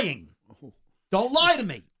lying. Don't lie to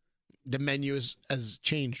me. The menu has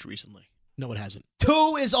changed recently. No, it hasn't.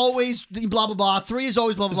 2 is always blah, blah, blah. 3 is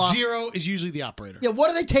always blah, blah, blah. 0 is usually the operator. Yeah, what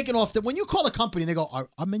are they taking off? When you call a company, they go,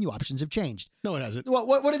 our menu options have changed. No, it hasn't.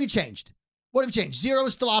 What have you changed? What have you changed? 0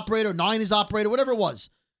 is still operator, 9 is operator, whatever it was.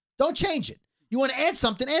 Don't change it. You want to add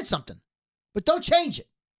something, but don't change it.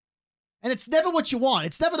 And it's never what you want.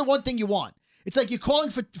 It's never the one thing you want. It's like you're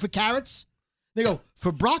calling for carrots. They go,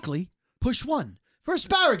 for broccoli, push 1. For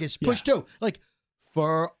asparagus, push 2. Like,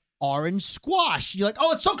 for orange squash, you're like,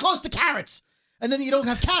 oh, it's so close to carrots. And then you don't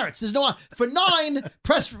have carrots. There's no... For 9,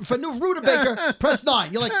 for new rutabaga, press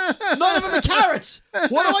 9. You're like, none of them are carrots. What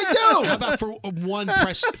do I do? How about for 1,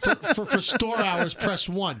 press for store hours, press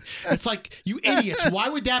 1. It's like, you idiots. Why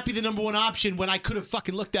would that be the number 1 option when I could have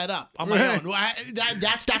fucking looked that up on my own?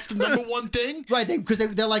 That's the number 1 thing? Right, because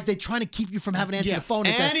they're trying to keep you from having to answer the phone.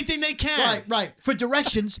 Anything they can. Right. For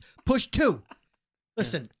directions, push 2.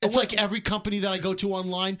 Listen, It's like every company that I go to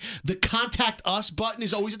online, the contact us button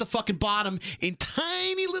is always at the fucking bottom in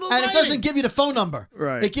tiny little and writing. it doesn't give you the phone number.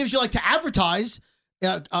 Right. It gives you like to advertise,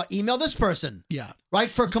 email this person. Yeah. Right?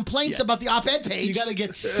 For complaints about the op-ed page. You got to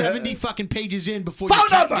get 70 fucking pages in before Phone you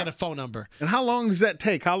can number! get a phone number. And how long does that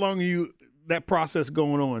take? How long are you that process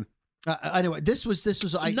going on? Anyway, this was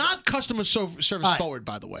Not customer service forward,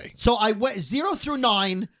 by the way. So I went 0 through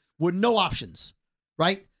 9 with no options,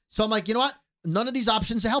 right? So I'm like, you know what? None of these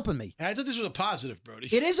options are helping me. I thought this was a positive, Brody.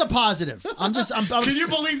 It is a positive. I'm Can you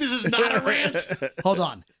believe this is not a rant? Hold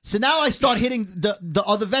on. So now I start hitting the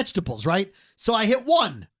other vegetables, right? So I hit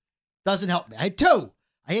 1. Doesn't help me. I hit 2.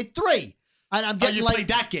 I hit 3. And I'm getting you played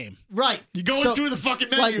that game. Right. You're going through the fucking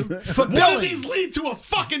menu. For One billing. of these lead to a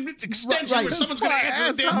fucking extension Right. where someone's going to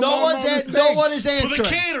answer the damn No phone. one is answering. For the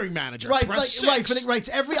catering manager, Right, press 6. right.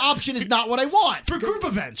 So every option is not what I want. For group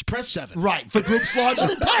events, press 7. Right. For groups larger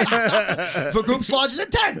than 10. For groups larger than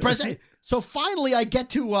 10, press 8. So finally I get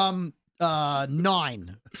to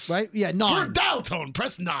 9. Right? Yeah, 9. For dial tone,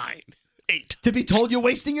 press 9. 8. To be told you're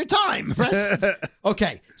wasting your time.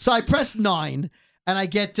 Okay. So I press 9 and I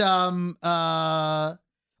get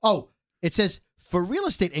it says for real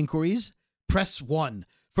estate inquiries, press 1.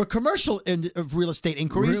 For commercial real estate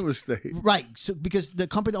inquiries. Real estate. Right. So because the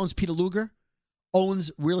company that owns Peter Luger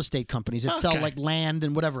owns real estate companies that sell like land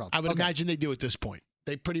and whatever else. I would imagine they do at this point.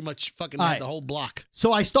 They pretty much fucking All had right. the whole block.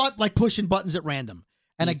 So I start like pushing buttons at random.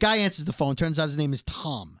 And a guy answers the phone. Turns out his name is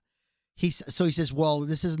Tom. So he says, well,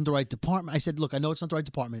 this isn't the right department. I said, look, I know it's not the right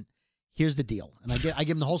department. Here's the deal. And I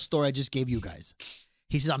give him the whole story I just gave you guys.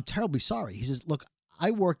 He says, I'm terribly sorry. He says, look,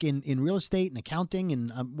 I work in real estate and accounting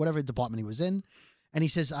and whatever department he was in. And he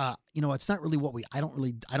says, it's not really I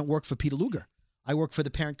don't work for Peter Luger. I work for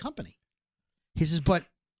the parent company. He says, but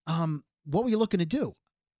what were you looking to do?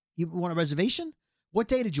 You want a reservation? What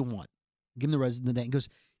day did you want? Give him the day. He goes,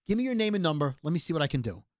 give me your name and number. Let me see what I can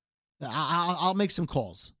do. I'll make some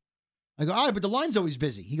calls. I go, all right, but the line's always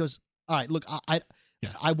busy. He goes, all right, look, I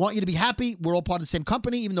want you to be happy. We're all part of the same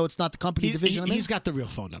company, even though it's not the company division. He's got the real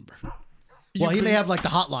phone number. Well, he may have like the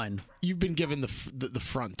hotline. You've been given the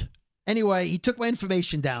front. Anyway, he took my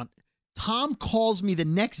information down. Tom calls me the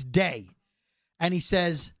next day, and he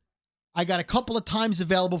says, I got a couple of times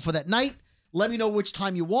available for that night. Let me know which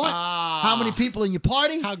time you want, how many people in your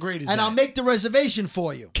party. How great is that? And I'll make the reservation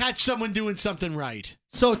for you. Catch someone doing something right.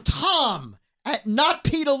 So Tom at Not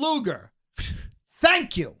Peter Luger,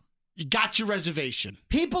 thank you. You got your reservation.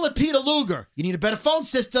 People at Peter Luger, you need a better phone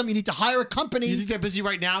system. You need to hire a company. You think they're busy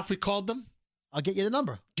right now if we called them? I'll get you the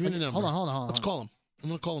number. Give me the number. Hold on. Let's call them. I'm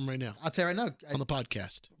going to call them right now. I'll tell you right now. On the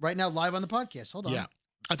podcast. Right now, live on the podcast. Hold on. Yeah.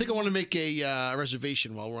 I think I want to make a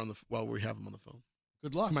reservation while we have them on the phone.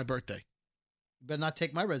 Good luck. For my birthday. You better not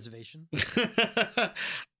take my reservation.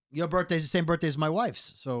 Your birthday's the same birthday as my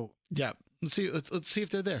wife's. So yeah. Let's see if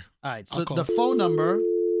they're there. All right. So the phone number,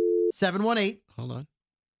 718. Hold on.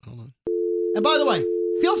 And by the way,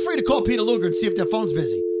 feel free to call Peter Luger and see if their phone's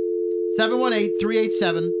busy.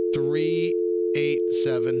 718-387.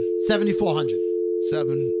 7400.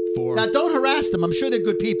 74. Now, don't harass them. I'm sure they're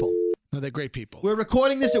good people. No, they're great people. We're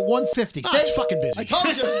recording this at 1:50. It's fucking busy. I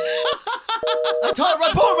told you.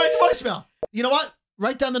 Right, pull it right to voicemail. You know what?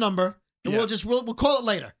 Write down the number, and we'll call it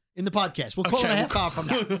later in the podcast. We'll call it a half hour from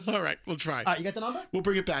now. All right, we'll try. All right, you got the number? We'll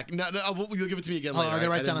bring it back. No, you'll give it to me again later. I'm going to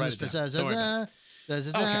write down on this.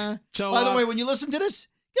 Okay. So, by the way, when you listen to this,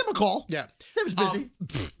 give him a call. Yeah. He was busy.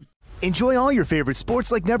 Enjoy all your favorite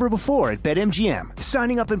sports like never before at BetMGM.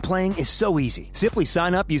 Signing up and playing is so easy. Simply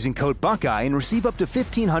sign up using code Buckeye and receive up to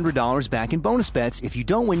 $1,500 back in bonus bets if you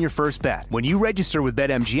don't win your first bet. When you register with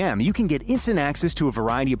BetMGM, you can get instant access to a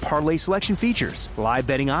variety of parlay selection features, live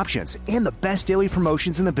betting options, and the best daily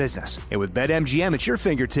promotions in the business. And with BetMGM at your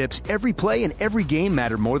fingertips, every play and every game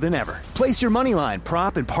matter more than ever. Place your moneyline,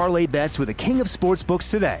 prop, and parlay bets with the king of sportsbooks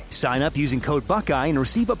today. Sign up using code Buckeye and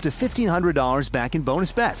receive up to $1,500 back in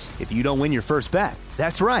bonus bets if you don't win your first bet.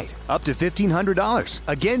 That's right, up to $1,500.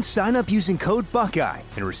 Again, sign up using code Buckeye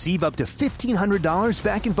and receive up to $1,500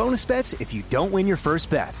 back in bonus bets if you don't win your first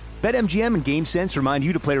bet. BetMGM and GameSense remind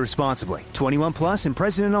you to play responsibly. 21 plus and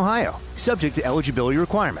present in Ohio. Subject to eligibility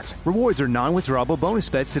requirements. Rewards are non-withdrawable bonus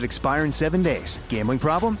bets that expire in 7 days. Gambling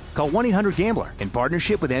problem? Call 1-800-GAMBLER in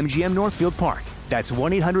partnership with MGM Northfield Park. That's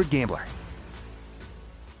 1-800-GAMBLER.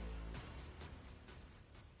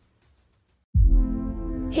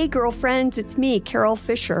 Hey girlfriends, it's me, Carol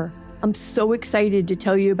Fisher. I'm so excited to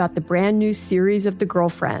tell you about the brand new series of The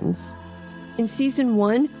Girlfriends. In season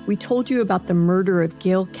 1, we told you about the murder of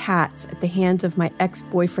Gail Katz at the hands of my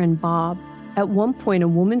ex-boyfriend Bob. At one point, a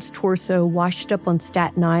woman's torso washed up on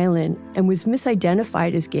Staten Island and was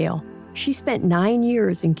misidentified as Gail. She spent 9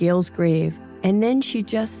 years in Gail's grave, and then she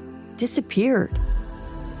just disappeared.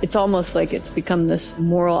 It's almost like it's become this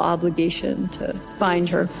moral obligation to find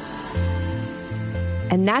her.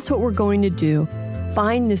 And that's what we're going to do.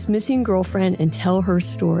 Find this missing girlfriend and tell her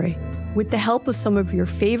story. With the help of some of your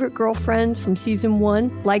favorite girlfriends from season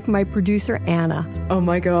 1, like my producer, Anna. Oh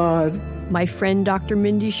my God. My friend, Dr.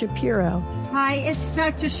 Mindy Shapiro. Hi, it's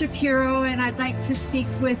Dr. Shapiro, and I'd like to speak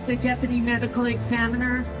with the Deputy Medical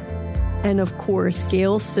Examiner. And of course,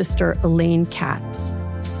 Gail's sister, Elaine Katz.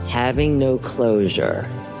 Having no closure,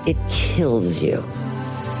 it kills you.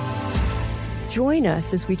 Join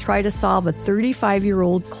us as we try to solve a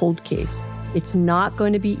 35-year-old cold case. It's not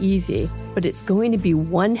going to be easy, but it's going to be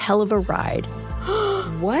one hell of a ride.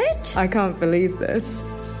 What? I can't believe this.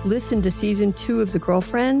 Listen to season 2 of The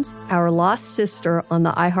Girlfriends, Our Lost Sister on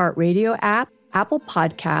the iHeartRadio app, Apple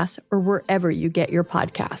Podcasts, or wherever you get your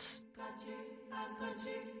podcasts.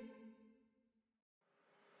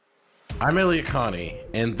 I'm Elliot Connie,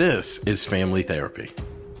 and this is Family Therapy.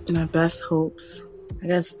 My best hopes, I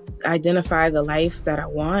guess, identify the life that I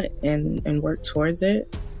want and work towards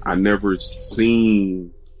it. I never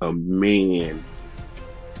seen a man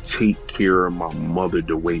take care of my mother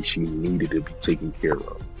the way she needed to be taken care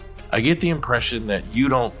of. I get the impression that you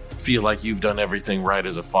don't feel like you've done everything right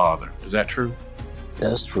as a father. Is that true?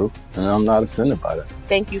 That's true, and I'm not offended by that.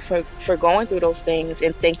 Thank you for going through those things,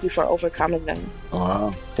 and thank you for overcoming them.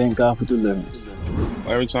 Wow. Thank God for deliverance.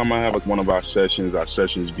 Every time I have one of our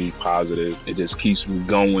sessions be positive. It just keeps me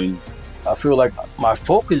going. I feel like my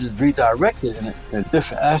focus is redirected in a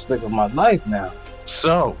different aspect of my life now.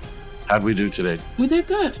 So, how'd we do today? We did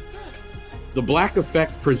good. The Black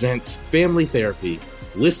Effect presents Family Therapy.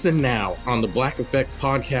 Listen now on the Black Effect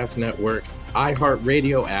Podcast Network,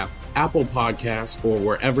 iHeartRadio app, Apple Podcasts, or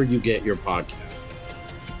wherever you get your podcasts.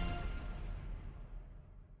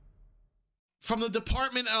 From the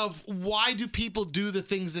department of why do people do the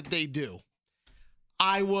things that they do,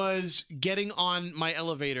 I was getting on my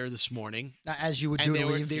elevator this morning. As you would do to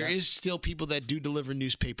leave. There is still people that do deliver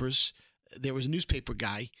newspapers. There was a newspaper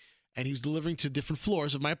guy, and he was delivering to different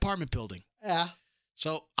floors of my apartment building. Yeah.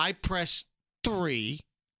 So I press 3,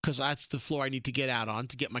 because that's the floor I need to get out on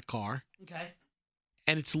to get my car. Okay.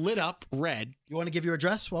 And it's lit up red. You want to give your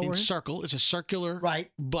address while we're in? Circle. It's a circular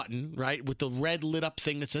button, right, with the red lit up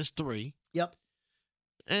thing that says 3. Yep.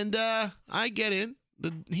 And I get in.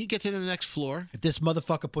 He gets into the next floor. If this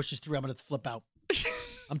motherfucker pushes 3, I'm going to flip out.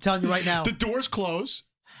 I'm telling you right now. The doors close.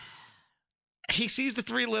 He sees the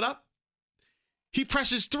 3 lit up. He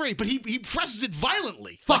presses 3, but he presses it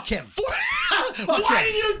violently. Fuck him. Why do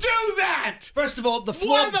you do that? First of all, the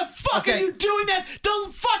floor. Why the fuck are you doing that?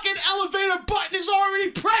 The fucking elevator button is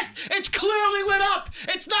already pressed. It's clearly lit up.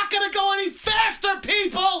 It's not going to go any faster,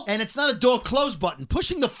 people. And it's not a door close button.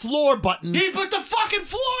 Pushing the floor button. He put the fucking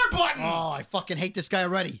floor button. Oh, I fucking hate this guy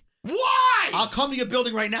already. Why? I'll come to your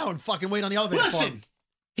building right now and fucking wait on the elevator. Listen,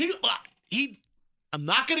 I'm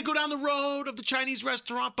not going to go down the road of the Chinese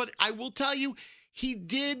restaurant, but I will tell you, he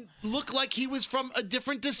did look like he was from a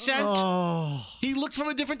different descent. Oh. He looked from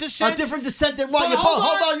a different descent. A different descent than what?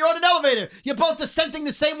 Hold on, you're on an elevator. You're both descending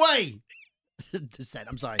the same way. Descent,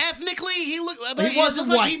 I'm sorry. Ethnically, he looked. He wasn't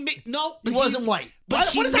white. He wasn't white.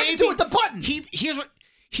 What does that have to do with the button? Here's what.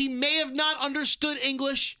 He may have not understood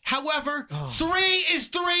English. However, 3 is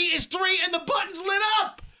 3 is 3, and the button's lit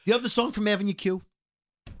up. You have the song from Avenue Q?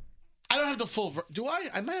 I don't have the full version. Do I?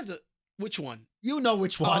 I might have the. Which one? You know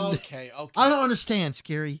which one. Okay. I don't understand,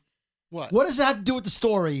 Scary. What? What does that have to do with the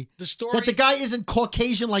story? The story that the guy isn't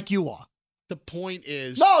Caucasian like you are. The point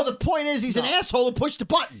is... No, the point is he's an asshole who pushed the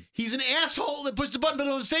button. He's an asshole that pushed the button, but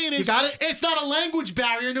what I'm saying is... You got it? It's not a language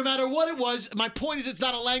barrier no matter what it was. My point is it's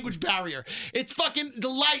not a language barrier. It's fucking the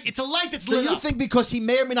light. It's a light that's lit up. So you think because he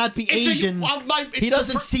may or may not be Asian, he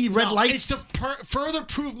doesn't see red lights? It's to further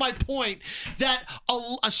prove my point that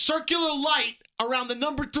a circular light around the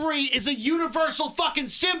number 3 is a universal fucking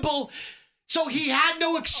symbol. So he had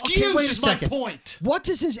no excuse, okay, wait a second. My point. What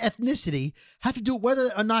does his ethnicity have to do with whether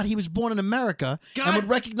or not he was born in America and would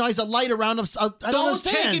recognize a light around him? I don't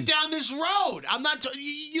understand. Don't take it down this road. I'm not.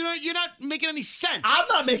 You're not making any sense. I'm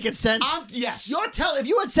not making sense. Yes. If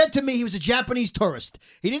you had said to me he was a Japanese tourist,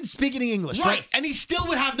 he didn't speak any English, right? And he still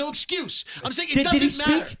would have no excuse. I'm saying did he speak?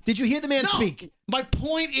 Matter. Did you hear the man speak? My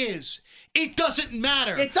point is, it doesn't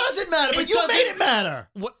matter. It doesn't matter, but you made it matter.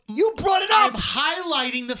 What? You brought it up. I'm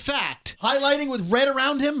highlighting the fact. Highlighting with red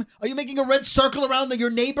around him? Are you making a red circle around your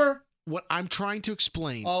neighbor? What I'm trying to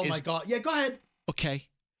explain is... Oh, my God. Yeah, go ahead. Okay.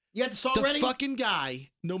 You had the song ready? The fucking guy,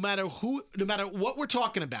 no matter what we're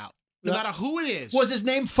talking about, no matter who it is. Was his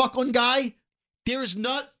name fucking guy? There is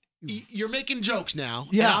not... You're making jokes now.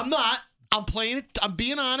 Yeah. And I'm not. I'm playing it. I'm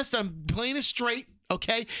being honest. I'm playing it straight.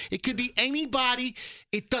 Okay? It could be anybody.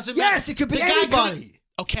 It doesn't matter. Yes, it could be anybody.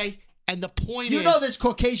 Okay? And the point is... You know there's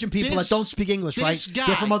Caucasian people that don't speak English, right? Guy,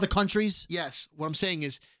 They're from other countries? Yes. What I'm saying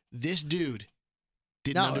is this dude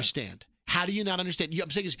didn't understand. How do you not understand? I'm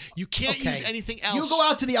saying is you can't use anything else. You go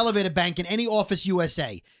out to the elevator bank in any office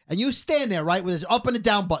USA, and you stand there, right, with this up and a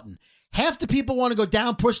down button. Half the people want to go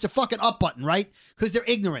down, push the fucking up button, right? Because they're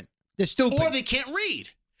ignorant. They're stupid. Or they can't read.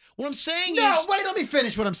 What I'm saying is... No, wait, let me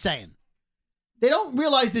finish what I'm saying. They don't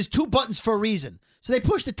realize there's two buttons for a reason. So they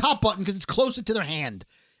push the top button because it's closer to their hand.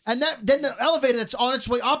 And then the elevator that's on its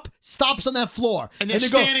way up stops on that floor. And they're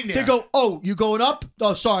standing there. They go, oh, you going up?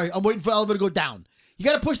 Oh, sorry, I'm waiting for the elevator to go down. You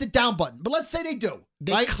got to push the down button. But let's say they do.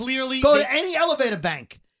 They right? clearly... Go to any elevator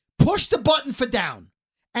bank, push the button for down,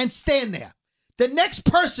 and stand there. The next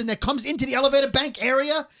person that comes into the elevator bank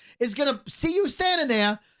area is going to see you standing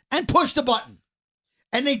there and push the button.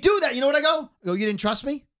 And they do that. You know what I go? You didn't trust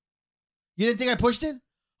me? You didn't think I pushed it?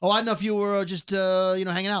 Oh, I don't know if you were just,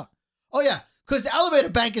 hanging out. Oh, yeah, because the elevator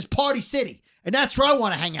bank is Party City, and that's where I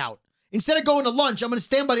want to hang out. Instead of going to lunch, I'm going to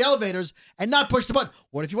stand by the elevators and not push the button.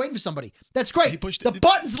 What if you're waiting for somebody? That's great. The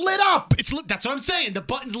button's lit up. That's what I'm saying. The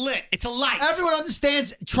button's lit. It's a light. Everyone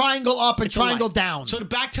understands triangle up and triangle down. So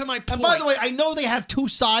back to my point. And by the way, I know they have two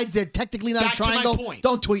sides. They're technically not a triangle. To my point.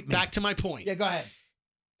 Don't tweet me. Back to my point. Yeah, go ahead.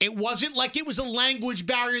 It wasn't like it was a language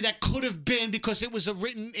barrier that could have been because it was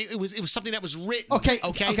it was something that was written. Okay.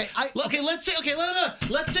 Let's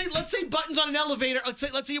say buttons on an elevator. Let's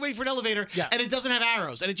say you're waiting for an elevator and it doesn't have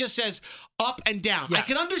arrows and it just says up and down. Yeah. I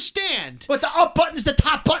can understand. But the up button is the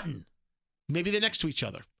top button. Maybe they're next to each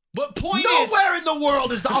other. But nowhere in the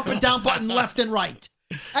world is the up and down button left and right.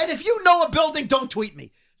 And if you know a building, don't tweet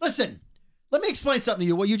me. Listen, let me explain something to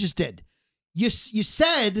you. What you just did. You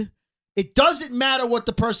said. It doesn't matter what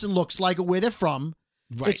the person looks like or where they're from.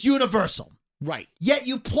 Right. It's universal. Right. Yet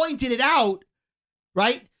you pointed it out,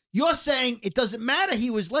 right? You're saying it doesn't matter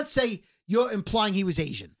let's say you're implying he was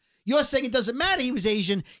Asian. You're saying it doesn't matter he was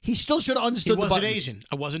Asian. He still should have understood the buttons. He wasn't Asian.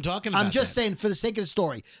 I wasn't talking about I'm just saying for the sake of the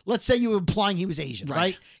story. Let's say you were implying he was Asian,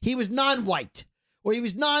 right? He was non-white. Or he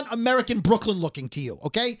was non-American Brooklyn looking to you,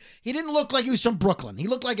 okay? He didn't look like he was from Brooklyn. He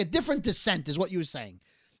looked like a different descent is what you were saying.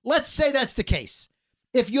 Let's say that's the case.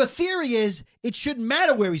 If your theory is it shouldn't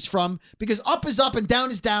matter where he's from because up is up and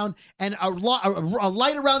down is down and a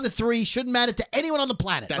light around the three shouldn't matter to anyone on the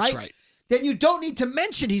planet, That's right. Then you don't need to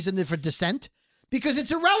mention he's in different descent because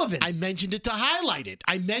it's irrelevant. I mentioned it to highlight it.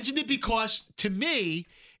 I mentioned it because to me,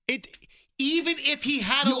 even if he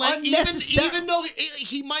had even though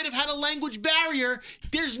he might have had a language barrier,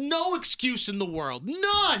 there's no excuse in the world,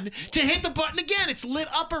 none, to hit the button again. It's lit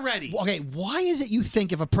up already. Okay, why is it you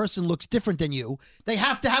think if a person looks different than you, they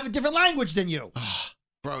have to have a different language than you?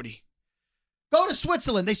 Brody. Go to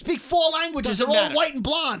Switzerland. They speak 4 languages. They're all white and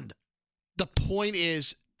blonde. The point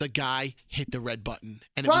is the guy hit the red button.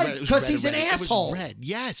 And right, because he's an asshole. It was red.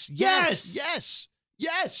 Yes.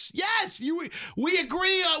 We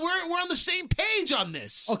agree. We're on the same page on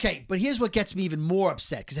this. Okay, but here's what gets me even more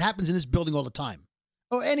upset because it happens in this building all the time.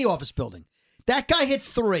 Or any office building. That guy hit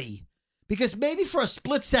 3 because maybe for a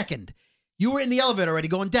split second, you were in the elevator already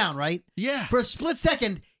going down, right? Yeah. For a split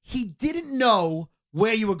second, he didn't know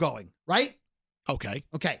where you were going, right? Okay.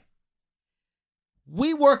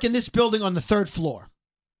 We work in this building on the 3rd floor,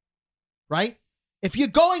 right? If you're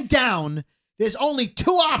going down, there's only 2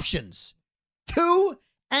 options. 2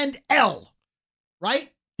 and L, right?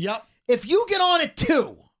 Yep. If you get on at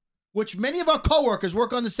 2, which many of our coworkers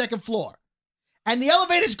work on the 2nd floor, and the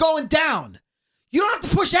elevator's going down, you don't have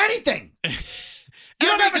to push anything. You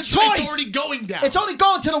don't have a choice. It's already going down. It's only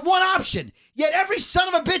going to the one option. Yet every son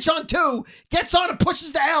of a bitch on 2 gets on and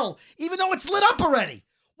pushes the L, even though it's lit up already.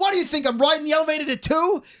 What do you think? I'm riding the elevator to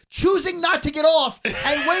 2, choosing not to get off,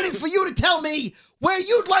 and waiting for you to tell me where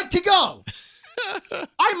you'd like to go.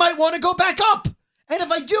 I might want to go back up. And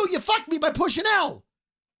if I do, you fuck me by pushing L.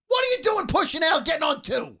 What are you doing pushing L, getting on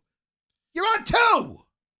 2? You're on 2.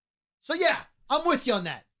 So yeah, I'm with you on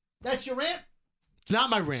that. That's your rant? It's not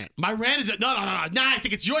my rant. My rant is no. I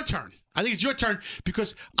think it's your turn. I think it's your turn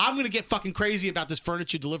because I'm going to get fucking crazy about this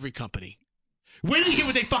furniture delivery company. Where did you hear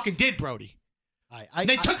what they fucking did, Brody?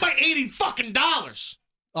 They took my $80 fucking dollars.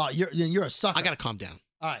 Oh, you're a sucker. I got to calm down.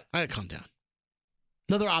 All right. I got to calm down.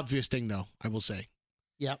 Another obvious thing, though, I will say.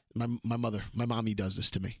 Yep. My mommy does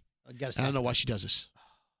this to me. I don't know why she does this.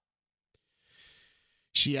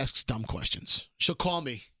 She asks dumb questions. She'll call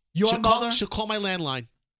me. Your mother? She'll call my landline.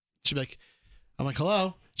 She'll be like, I'm like,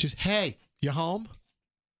 hello? She's, hey, you home?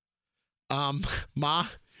 Ma,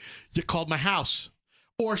 you called my house.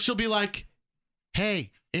 Or she'll be like,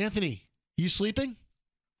 hey, Anthony, you sleeping?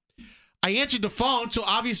 I answered the phone, so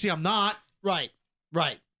obviously I'm not. Right.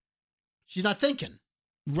 She's not thinking.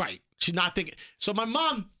 Right. She's not thinking. So my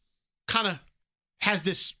mom kind of has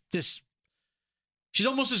this. She's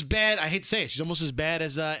almost as bad. I hate to say it. She's almost as bad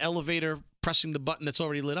as elevator pressing the button that's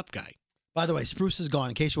already lit up guy. By the way, Spruce is gone.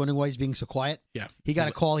 In case you're wondering why he's being so quiet. Yeah. He got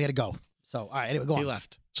a call. He had to go. So, all right. Anyway, go on. He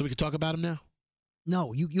left. So we can talk about him now?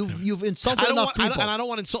 No, you've insulted enough people. And I don't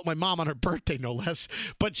want to insult my mom on her birthday, no less.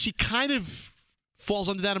 But she kind of falls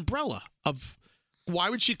under that umbrella of why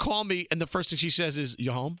would she call me and the first thing she says is,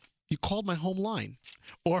 "You home? You called my home line."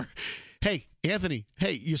 Or, "Hey, Anthony,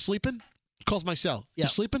 hey, you sleeping?" Calls my cell. Yeah. You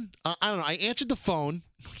sleeping? I don't know. I answered the phone.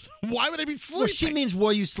 Why would I be sleeping? Well, she means,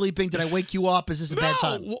 were you sleeping? Did I wake you up? Is this a bad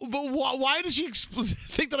time? But why does she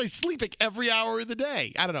think that I sleep like every hour of the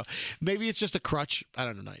day? I don't know. Maybe it's just a crutch. I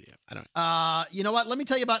don't know. No idea. I don't. You know what? Let me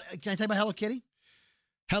tell you about. Can I tell you about Hello Kitty?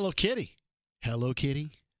 Hello Kitty. Hello Kitty.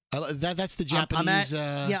 That's the Japanese.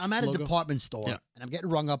 I'm at logo. a department store, and I'm getting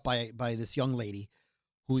rung up by this young lady,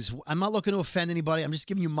 who's. I'm not looking to offend anybody. I'm just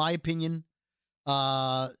giving you my opinion.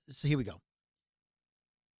 So here we go.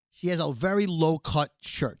 She has a very low-cut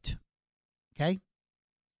shirt, okay?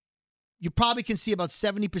 You probably can see about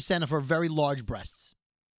 70% of her very large breasts.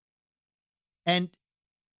 And,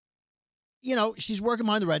 you know, she's working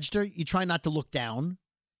behind the register. You try not to look down.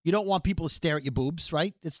 You don't want people to stare at your boobs,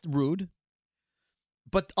 right? It's rude.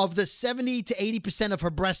 But of the 70 to 80% of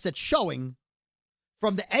her breast that's showing,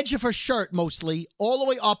 from the edge of her shirt mostly, all the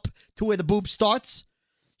way up to where the boob starts,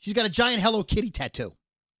 she's got a giant Hello Kitty tattoo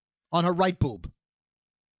on her right boob.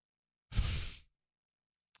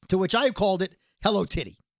 To which I have called it Hello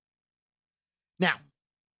Titty. Now,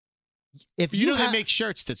 if you know they make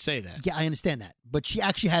shirts that say that. Yeah, I understand that. But she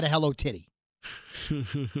actually had a Hello Titty.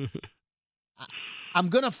 I'm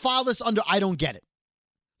going to file this under I don't get it.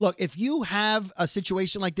 Look, if you have a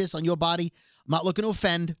situation like this on your body, I'm not looking to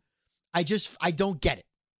offend. I don't get it.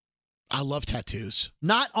 I love tattoos.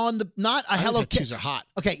 Not a Hello Kitty. Tattoos are hot.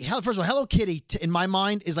 Okay, first of all, Hello Kitty, in my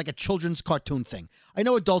mind, is like a children's cartoon thing. I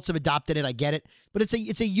know adults have adopted it. I get it. But it's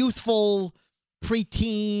a youthful,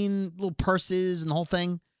 preteen, little purses and the whole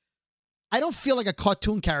thing. I don't feel like a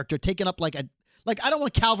cartoon character taking up I don't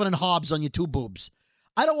want Calvin and Hobbes on your two boobs.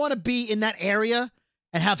 I don't want to be in that area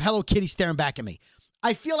and have Hello Kitty staring back at me.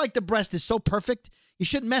 I feel like the breast is so perfect, you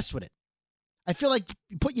shouldn't mess with it. I feel like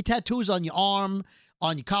you put your tattoos on your arm,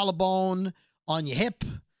 on your collarbone, on your hip,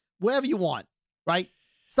 wherever you want, right?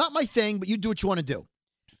 It's not my thing, but you do what you want to do.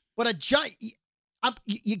 But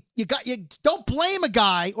you don't blame a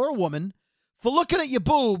guy or a woman for looking at your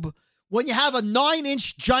boob when you have a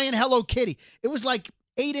 9-inch giant Hello Kitty. It was like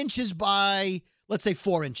 8 inches by, let's say,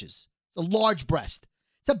 4 inches. It's a large breast.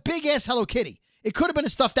 It's a big-ass Hello Kitty. It could have been a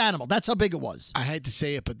stuffed animal. That's how big it was. I had to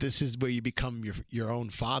say it, but this is where you become your own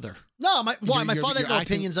father. No, my father had no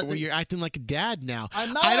opinions. You're acting like a dad now.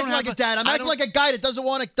 I'm not acting like a dad. I'm acting like a guy that doesn't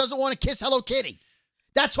want to kiss Hello Kitty.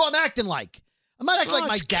 That's who I'm acting like. I'm not acting like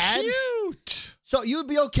my dad. Cute. So you'd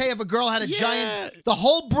be okay if a girl had a giant. The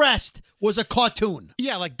whole breast was a cartoon.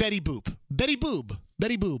 Yeah, like Betty Boop. Betty Boob.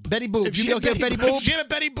 Betty Boob. You'd be okay with Betty Boob? If she had a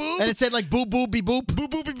Betty Boob. And it said like boo boo be boop. Boo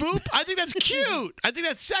boo be boop. I think that's cute. I think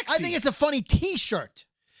that's sexy. I think it's a funny T-shirt.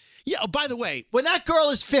 Yeah. Oh, by the way, when that girl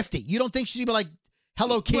is 50, you don't think she's gonna be like,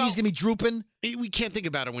 Hello Kitty's gonna be drooping? We can't think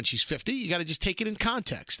about her when she's 50. You got to just take it in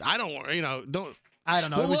context. I don't know.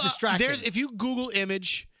 It was distracting. If you Google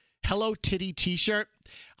image Hello Titty T-shirt,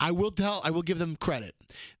 I will give them credit.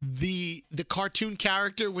 The cartoon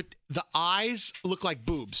character with the eyes look like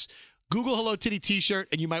boobs. Google Hello Titty T-shirt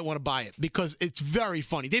and you might want to buy it because it's very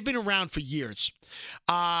funny. They've been around for years.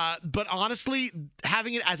 But honestly,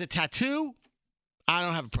 having it as a tattoo, I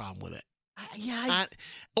don't have a problem with it.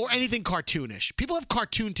 Or anything cartoonish. People have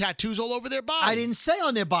cartoon tattoos all over their body. I didn't say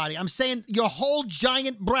on their body. I'm saying your whole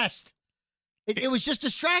giant breast. It was just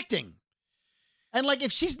distracting. And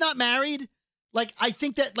if she's not married, I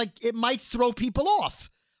think that it might throw people off.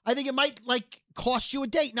 I think it might cost you a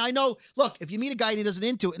date. Now I know. Look, if you meet a guy and he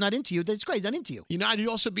doesn't not into you, that's great. He's not into you. You know, I'd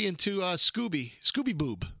also be into Scooby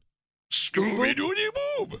Boob. Scooby Dooby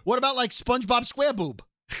Boob. What about SpongeBob Square Boob?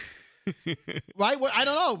 Right? I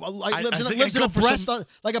don't know. Lives in a breast,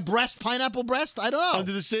 like a breast, pineapple breast. I don't know.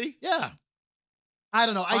 Under the sea? Yeah. I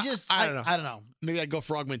don't know. I don't know. Maybe I'd go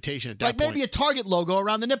for augmentation at that point. Maybe a Target logo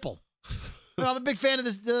around the nipple. I'm a big fan of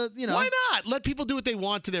this. Why not? Let people do what they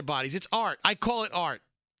want to their bodies. It's art. I call it art.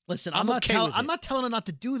 Listen, I'm not telling her not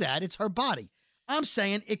to do that. It's her body. I'm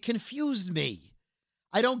saying it confused me.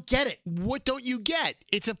 I don't get it. What don't you get?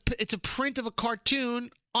 It's a print of a cartoon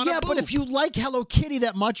on a boob. But if you like Hello Kitty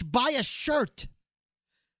that much, buy a shirt.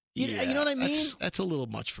 You know what I mean? That's a little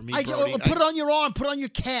much for me, put it on your arm. Put it on your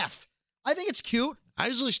calf. I think it's cute. I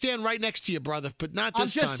usually stand right next to you, brother, but not this time. I'm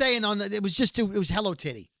just saying, it was Hello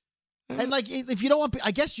Titty. And if you don't want,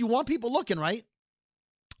 I guess you want people looking, right?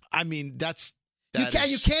 I mean,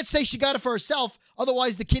 You can't say she got it for herself.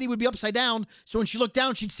 Otherwise, the kitty would be upside down. So when she looked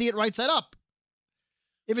down, she'd see it right side up.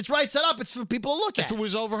 If it's right side up, it's for people to look at. If it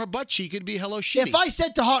was over her butt cheek, it'd be hello shitty. If I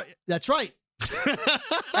said to her, that's right.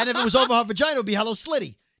 And if it was over her vagina, it would be hello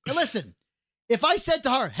slitty. Now listen, if I said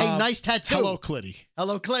to her, hey, nice tattoo. Hello Clitty.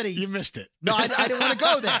 Hello Clitty. You missed it. No, I didn't want to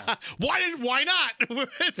go there. Why not?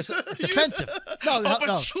 It's offensive. No, but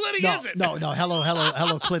slitty isn't. No.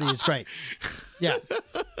 Hello Clitty is great. Yeah.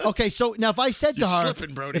 Okay, so now if I said to her,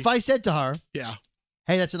 slipping, Brody. if I said to her, yeah,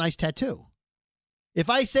 hey, that's a nice tattoo. If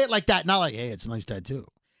I say it like that, not like, hey, it's a nice tattoo.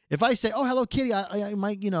 If I say, oh, hello Kitty, I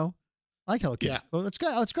might, like Hello Kitty. Yeah. Well, that's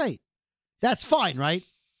good. Oh, it's great. That's fine, right?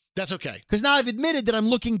 That's okay. Because now I've admitted that I'm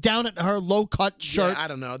looking down at her low-cut shirt. Yeah, I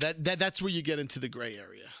don't know. That's where you get into the gray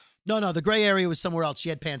area. No, the gray area was somewhere else. She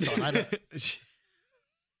had pants on. I don't...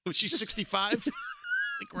 Was she 65? The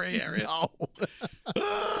gray area. No.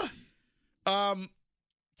 Can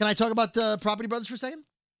I talk about the Property Brothers for a second?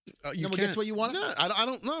 You we'll get to what you want? No, I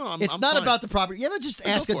don't know. It's I'm not fine. about the property. You ever just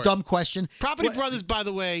ask a dumb question? Property Brothers, by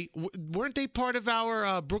the way, weren't they part of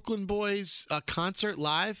our Brooklyn Boys concert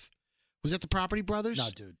live? Was that the Property Brothers? No,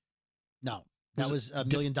 dude. No. That was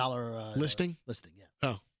 $1 million listing? Listing, yeah.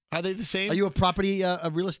 Oh. Are they the same? Are you a property, a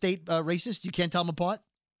real estate racist? You can't tell them apart?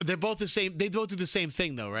 They're both the same. They both do the same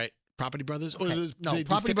thing, though, right? Property Brothers? Okay. Or no,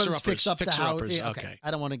 Property Brothers fix up the house. Yeah, okay.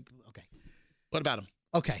 I don't want to. Okay. What about them?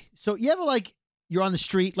 Okay. So you ever you're on the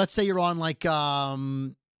street. Let's say you're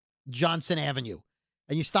on Johnson Avenue,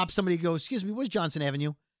 and you stop somebody and go, excuse me, where's Johnson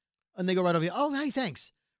Avenue? And they go right over here. Oh, hey,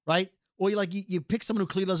 thanks. Right? Or you pick someone who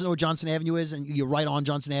clearly doesn't know where Johnson Avenue is, and you're right on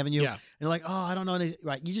Johnson Avenue. Yeah. And you're like, oh, I don't know.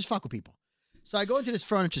 Right. You just fuck with people. So I go into this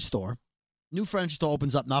furniture store. New furniture store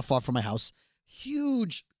opens up not far from my house.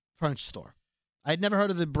 Huge furniture store. I had never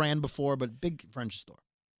heard of the brand before, but big furniture store.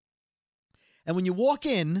 And when you walk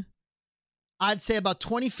in, I'd say about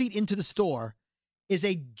 20 feet into the store is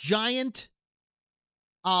a giant,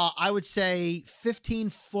 I would say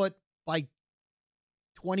 15-foot by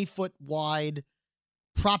 20-foot wide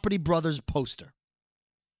Property Brothers poster.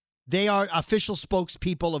 They are official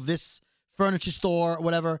spokespeople of this furniture store or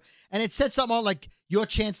whatever. And it said something on like your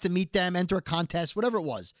chance to meet them, enter a contest, whatever it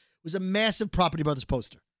was. It was a massive Property Brothers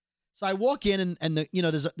poster. So I walk in and there's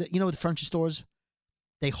the furniture stores,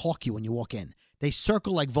 they hawk you when you walk in. They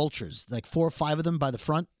circle like vultures, like 4 or 5 of them by the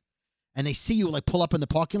front. And they see you pull up in the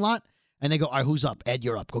parking lot and they go, all right, who's up? Ed,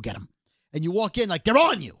 you're up. Go get him. And you walk in like they're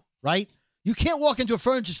on you, right? You can't walk into a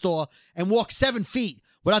furniture store and walk 7 feet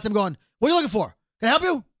without them going, what are you looking for? Can I help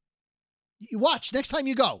you? You watch next time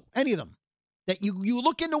you go, any of them, that you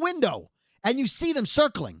look in the window and you see them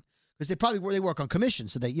circling because they work on commission.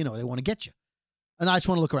 So they want to get you. And I just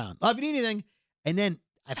want to look around. Oh, if you need anything. And then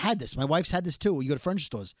I've had this. My wife's had this too. You go to furniture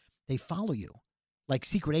stores. They follow you like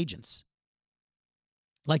secret agents.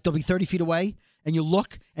 Like they'll be 30 feet away and you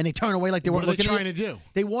look and they turn away like they weren't looking at you. What are they trying to do?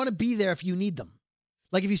 They want to be there if you need them.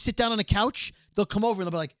 Like if you sit down on a couch, they'll come over and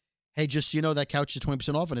they'll be like, hey, just so you know, that couch is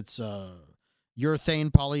 20% off and it's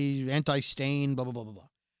urethane, poly, anti-stain, blah, blah, blah, blah, blah.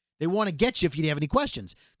 They want to get you if you have any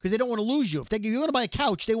questions because they don't want to lose you. If you're going to buy a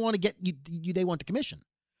couch, they want to get you. They want the commission.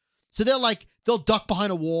 So they'll duck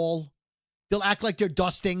behind a wall. They'll act like they're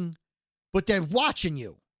dusting, but they're watching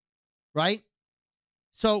you, right?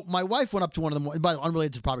 So my wife went up to one of them,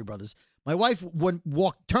 unrelated to Property Brothers. My wife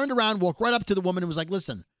turned around, walked right up to the woman and was like,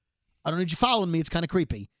 listen, I don't need you following me. It's kind of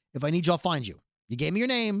creepy. If I need you, I'll find you. You gave me your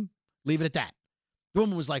name. Leave it at that. The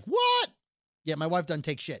woman was like, what? Yeah, my wife doesn't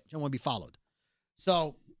take shit. She don't want to be followed.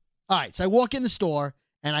 So, all right. So I walk in the store,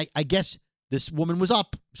 and I guess this woman was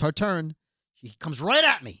up. It's her turn. She comes right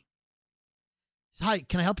at me. Hi,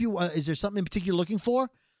 can I help you? Is there something in particular you're looking for?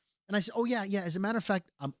 And I said, oh, yeah. As a matter of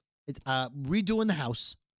fact, I'm redoing the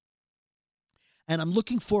house, and I'm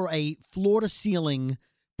looking for a floor-to-ceiling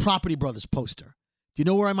Property Brothers poster. Do you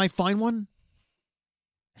know where I might find one?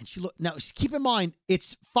 And she looked. Now, keep in mind,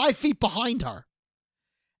 it's 5 feet behind her.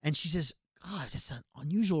 And she says, God, that's an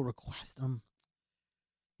unusual request.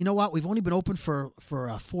 You know what? We've only been open for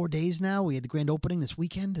 4 days now. We had the grand opening this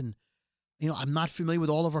weekend, and I'm not familiar with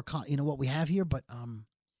all of our what we have here, but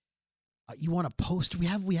you want a poster?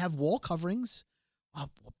 We have wall coverings.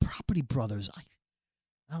 Property Brothers.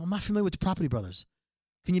 I'm not familiar with the Property Brothers.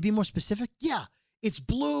 Can you be more specific? Yeah. It's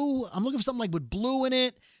blue. I'm looking for something like with blue in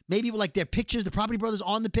it. Maybe with like their pictures, the Property Brothers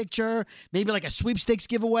on the picture. Maybe like a sweepstakes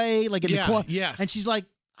giveaway, like in the corner. Yeah. And she's like,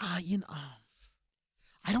 I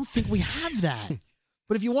don't think we have that.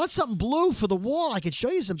 But if you want something blue for the wall, I could show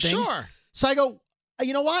you some things. Sure. So I go,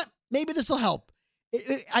 you know what? Maybe this will help.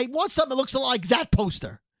 I want something that looks a lot like that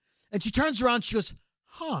poster. And she turns around. She goes,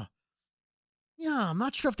 huh. Yeah, I'm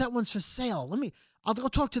not sure if that one's for sale. I'll go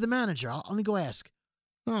talk to the manager. Let me go ask.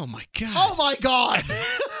 Oh, my God. Oh, my God.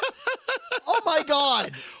 Oh, my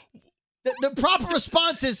God. The proper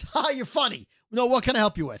response is, you're funny. No, what can I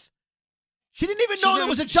help you with? She didn't even know there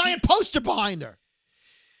was a giant poster behind her.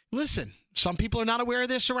 Listen, some people are not aware of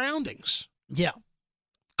their surroundings. Yeah.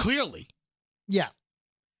 Clearly. Yeah.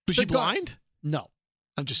 Was she blind? No.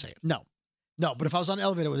 I'm just saying. No, but if I was on an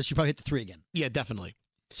elevator with her, she'd probably hit the 3 again. Yeah, definitely.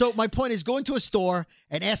 So my point is, go into a store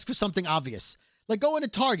and ask for something obvious. Like go into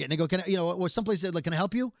Target and they go, or someplace like, can I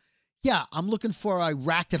help you? Yeah, I'm looking for a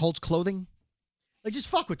rack that holds clothing. Like, just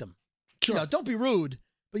fuck with them. Sure. Don't be rude.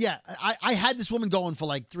 But yeah, I had this woman going for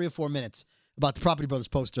like 3 or 4 minutes about the Property Brothers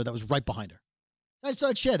poster that was right behind her. I just thought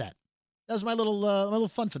I'd share that. That was my little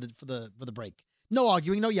fun for the break. No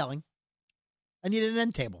arguing, no yelling. I needed an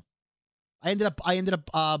end table. I ended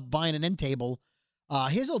up buying an end table.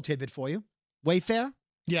 Here's a little tidbit for you. Wayfair.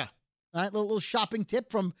 Yeah. All right, little shopping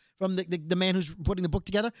tip from the man who's putting the book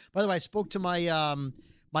together. By the way, I spoke to my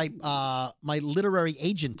my literary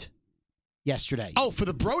agent yesterday. Oh, for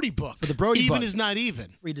the Brody book. For the Brody book. Even is not even.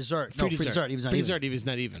 Free dessert. Free dessert. Even is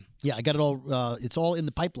not even. Yeah, I got it all. It's all in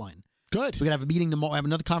the pipeline. Good. We're gonna have a meeting tomorrow. I have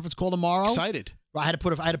another conference call tomorrow. Excited. I had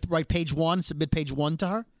to write page 1, submit page 1 to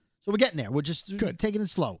her. So we're getting there. We're just taking it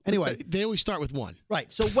slow. Anyway. They always start with 1.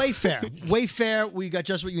 Right. So Wayfair. Wayfair, we got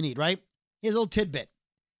just what you need, right? Here's a little tidbit.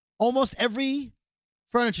 Almost every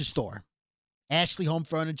furniture store, Ashley Home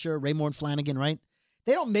Furniture, Raymore and Flanagan, right?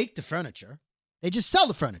 They don't make the furniture. They just sell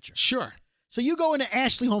the furniture. Sure. So you go into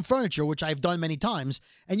Ashley Home Furniture, which I've done many times,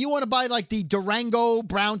 and you want to buy like the Durango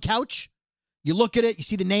brown couch. You look at it, you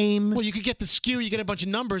see the name. Well, you could get the SKU, you get a bunch of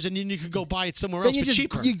numbers, and then you could go buy it somewhere else for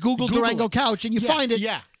cheaper. You Google Durango couch, and you find it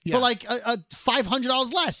for like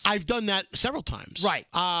 $500 less. I've done that several times. Right.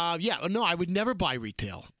 No, I would never buy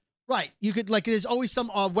retail. Right. You could, like, there's always some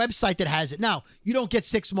website that has it. Now, you don't get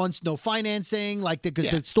 6 months, no financing, like,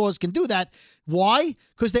 because the stores can do that. Why?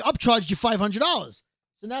 Because they upcharged you $500.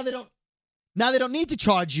 So now they don't need to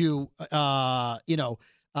charge you,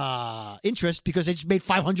 interest because they just made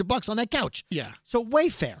 $500 on that couch. Yeah. So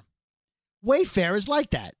Wayfair is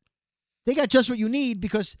like that. They got just what you need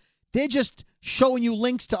because they're just showing you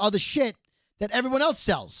links to other shit that everyone else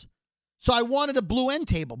sells. So I wanted a blue end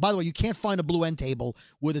table. By the way, you can't find a blue end table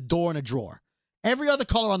with a door and a drawer. Every other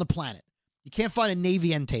color on the planet. You can't find a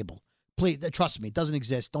navy end table. Please, trust me, it doesn't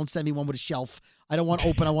exist. Don't send me one with a shelf. I don't want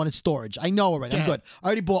open. I want it storage. I know already. I'm good. I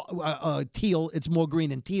already bought teal. It's more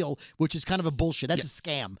green than teal, which is kind of a bullshit. That's a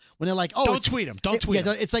scam. When they're like, don't tweet them. Don't tweet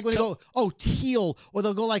them. It's like when they go, teal, or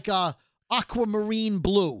they'll go like aquamarine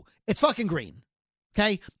blue. It's fucking green.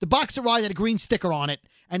 Okay? The box arrived had a green sticker on it,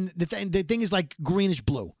 and the thing is like greenish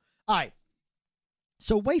blue. All right.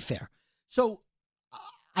 So Wayfair. So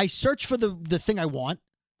I search for the thing I want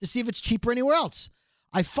to see if it's cheaper anywhere else.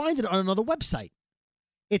 I find it on another website.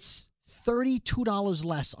 It's $32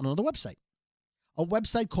 less on another website. A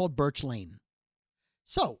website called Birch Lane.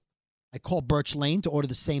 So I call Birch Lane to order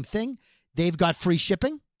the same thing. They've got free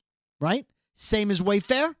shipping, right? Same as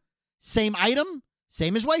Wayfair. Same item.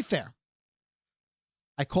 Same as Wayfair.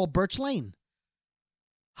 I call Birch Lane.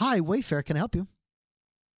 Hi, Wayfair. Can I help you?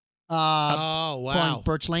 Oh, wow. Calling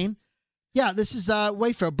Birch Lane. Yeah, this is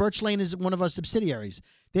Wayfair. Birch Lane is one of our subsidiaries.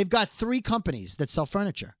 They've got 3 companies that sell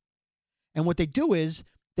furniture. And what they do is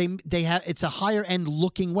they have it's a higher end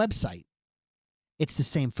looking website. It's the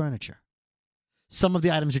same furniture. Some of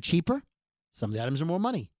the items are cheaper, some of the items are more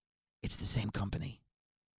money. It's the same company.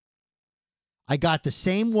 I got the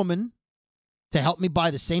same woman to help me buy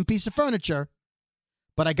the same piece of furniture,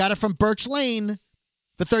 but I got it from Birch Lane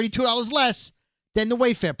for $32 less than the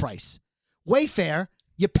Wayfair price. Wayfair,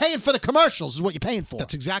 you're paying for the commercials is what you're paying for.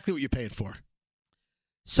 That's exactly what you're paying for.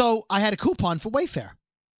 So I had a coupon for Wayfair,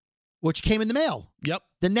 which came in the mail. Yep.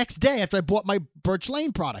 The next day after I bought my Birch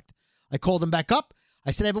Lane product, I called them back up.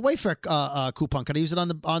 I said, I have a Wayfair coupon. Can I use it on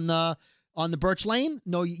the Birch Lane?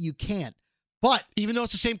 No, you can't. But even though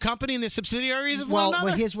it's the same company and they're subsidiaries of one well,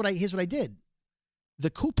 another? here's what I did.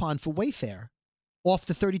 The coupon for Wayfair, off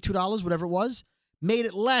the $32, whatever it was, made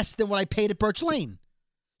it less than what I paid at Birch Lane.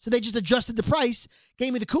 So they just adjusted the price,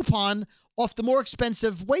 gave me the coupon off the more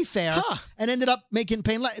expensive Wayfair, and ended up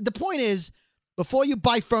paying less. The point is, before you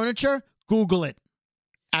buy furniture, Google it.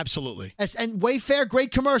 Absolutely. And Wayfair, great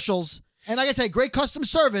commercials. And like I said, great customer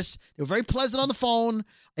service. They were very pleasant on the phone.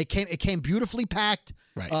 It came beautifully packed.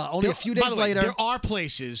 Right. Only a few days later. There are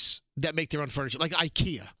places that make their own furniture, like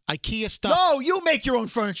IKEA. IKEA stuff. No, you make your own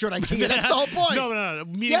furniture at IKEA. That's the whole point. No.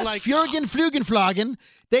 Meaning yes, like Flügen,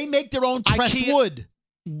 they make their own pressed wood.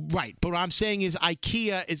 Right, but what I'm saying is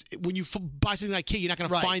IKEA is when you buy something like IKEA, you're not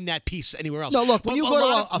going to find that piece anywhere else. No, look, when you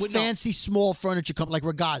go to a fancy small furniture company like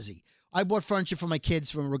Ragazzi, I bought furniture for my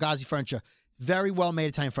kids from Ragazzi Furniture. Very well made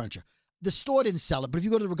Italian furniture. The store didn't sell it, but if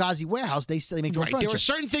you go to the Ragazzi warehouse, they make their own furniture. There are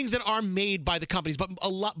certain things that are made by the companies, but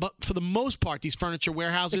for the most part, these furniture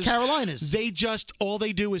warehouses, the Carolinas, all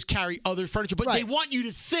they do is carry other furniture, but they want you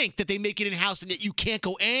to think that they make it in house and that you can't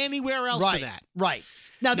go anywhere else for that. Right.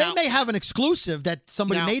 Now they may have an exclusive that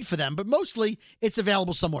somebody made for them, but mostly it's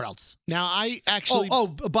available somewhere else. Now I actually. Oh,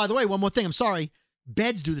 by the way, one more thing. I'm sorry.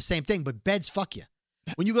 Beds do the same thing, but beds fuck you.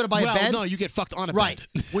 When you go to buy a bed, no, you get fucked on a bed.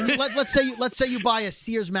 When you let's say you buy a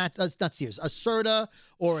Sears mat, not Sears, a Serta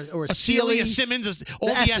or a Sealy, a Simmons, all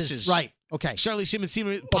the S's. Right. Okay. Shirley Simmons,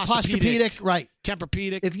 Posturepedic, right.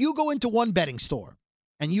 Tempur-Pedic. If you go into one bedding store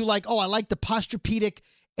and you like, I like the Posturepedic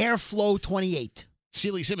Airflow 28.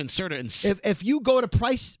 Sealy Simmons, Serta, and if you go to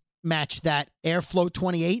price match that Airflow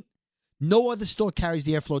 28, no other store carries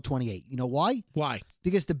the Airflow 28. You know why? Why?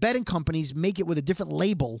 Because the bedding companies make it with a different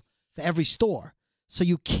label for every store. So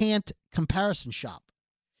you can't comparison shop.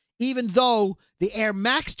 Even though the Air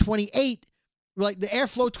Max 28, like the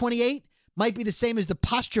Airflow 28, might be the same as the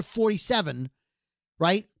Posture 47,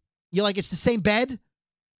 right? You're like, it's the same bed,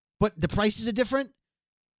 but the prices are different?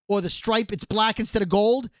 Or the stripe, it's black instead of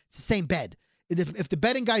gold? It's the same bed. If the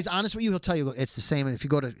bedding guy's honest with you, he'll tell you it's the same. If you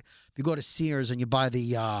go to Sears and you buy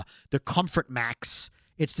the Comfort Max,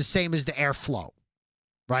 it's the same as the Airflow,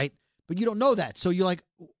 right? But you don't know that. So you're like,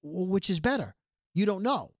 well, which is better? You don't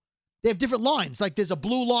know. They have different lines. Like there's a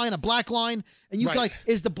blue line, a black line, and you can like,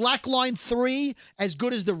 is the black line 3 as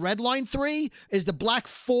good as the red line 3? Is the black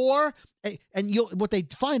 4? And what they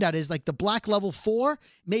find out is like the black level 4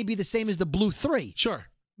 may be the same as the blue 3. Sure.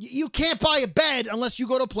 You can't buy a bed unless you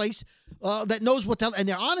go to a place that knows what the hell, and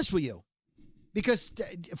they're honest with you. Because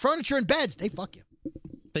furniture and beds, they fuck you.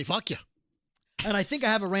 They fuck you. And I think I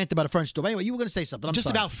have a rant about a furniture store. But anyway, you were going to say something. I'm just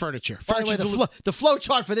sorry. About furniture. By the way, the flow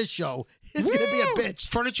chart for this show is going to be a bitch.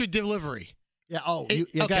 Furniture delivery. Yeah. Oh,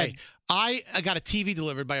 okay. I got a TV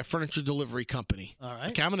delivered by a furniture delivery company. All right.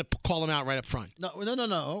 Okay, I'm going to call them out right up front.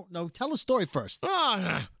 No. Tell a story first.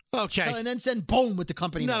 Oh, okay. And then send boom with the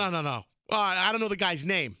company name. No. I don't know the guy's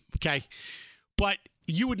name. Okay, but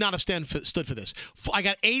you would not have stood for this. I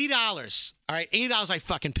got $80. All right, $80 I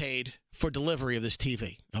fucking paid for delivery of this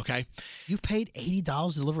TV. Okay, you paid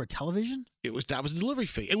 $80 to deliver a television? That was the delivery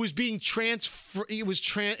fee. It was being transferred. It was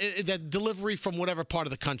that delivery from whatever part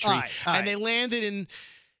of the country, all right. They landed in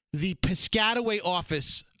the Piscataway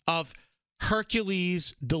office of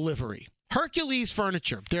Hercules Delivery. Hercules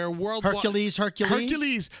Furniture. They're worldwide. Hercules.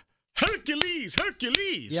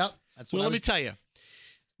 Yep. Let me tell you.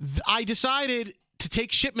 I decided to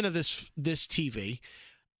take shipment of this TV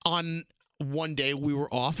on one day. We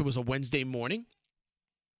were off. It was a Wednesday morning.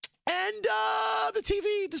 And the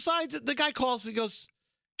TV decides, the guy calls and goes,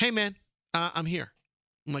 "Hey, man, I'm here."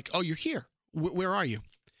 I'm like, "Oh, you're here? Where are you?"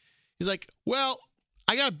 He's like, "Well,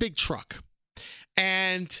 I got a big truck.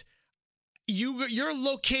 And you're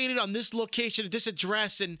located on this location at this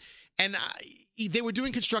address, and they were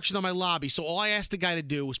doing construction on my lobby, so all I asked the guy to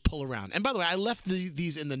do was pull around." And by the way, I left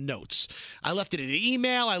these in the notes. I left it in an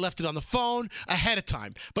email. I left it on the phone ahead of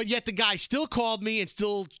time. But yet the guy still called me and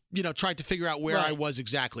still, tried to figure out where I was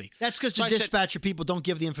exactly. That's because the dispatcher people don't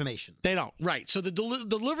give the information. They don't, right. So the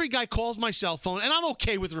delivery guy calls my cell phone, and I'm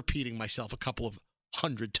okay with repeating myself a couple of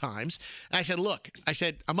 100 times. And I said, "Look,"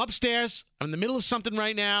 "I'm upstairs. I'm in the middle of something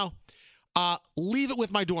right now. Leave it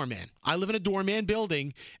with my doorman. I live in a doorman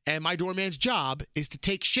building, and my doorman's job is to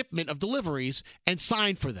take shipment of deliveries and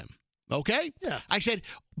sign for them." Okay? Yeah. I said,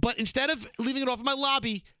 "But instead of leaving it off in my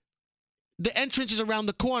lobby, the entrance is around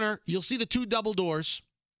the corner. You'll see the 2 double doors.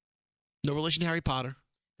 No relation to Harry Potter.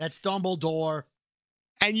 That's Dumbledore.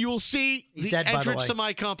 And you will see He's the dead, entrance to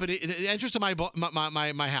my company, the entrance to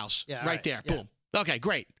my house. Yeah, right there. Yeah. Boom. Okay,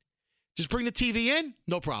 great. Just bring the TV in.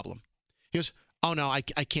 No problem." He goes, "Oh, no, I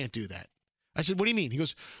can't do that." I said, "What do you mean?" He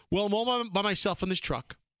goes, "Well, I'm all by myself in this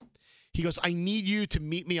truck." He goes, "I need you to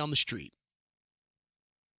meet me on the street."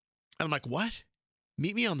 And I'm like, "What?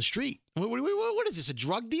 Meet me on the street? What is this, a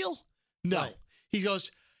drug deal?" No. Right. He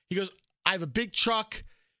goes, "I have a big truck."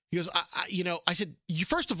 He goes, I said,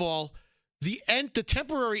 "First of all, the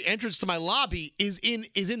temporary entrance to my lobby is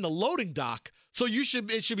in the loading dock, so it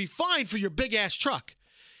should be fine for your big ass truck."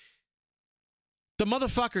 The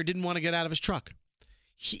motherfucker didn't want to get out of his truck.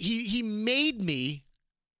 He made me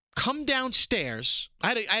come downstairs. I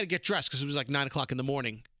had to get dressed because it was like 9:00 in the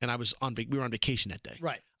morning, and we were on vacation that day.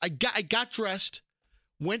 Right. I got dressed,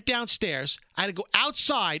 went downstairs. I had to go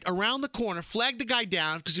outside around the corner, flag the guy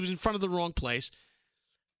down because he was in front of the wrong place.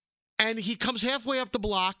 And he comes halfway up the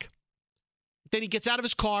block. Then he gets out of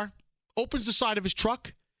his car, opens the side of his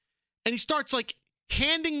truck, and he starts like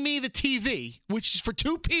handing me the TV, which is for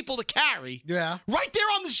 2 people to carry. Yeah. Right there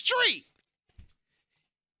on the street.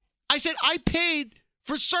 I said, I paid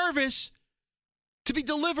for service to be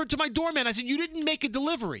delivered to my doorman. I said, you didn't make a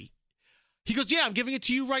delivery. He goes, yeah, I'm giving it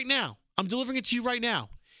to you right now. I'm delivering it to you right now.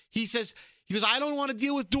 He goes, I don't want to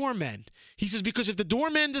deal with doormen. He says, because if the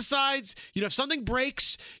doorman decides, if something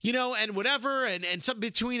breaks, and whatever, and something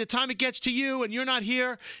between the time it gets to you and you're not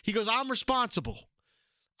here, he goes, I'm responsible.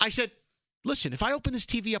 I said, listen, if I open this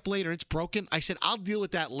TV up later and it's broken, I said, I'll deal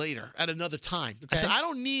with that later at another time. Okay. I said, I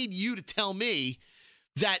don't need you to tell me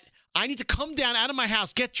that I need to come down out of my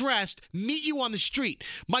house, get dressed, meet you on the street.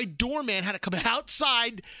 My doorman had to come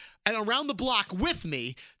outside and around the block with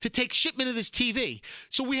me to take shipment of this TV.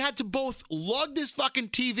 So we had to both lug this fucking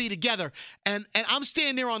TV together, and I'm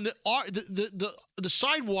standing there on the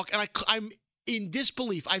sidewalk, and I'm in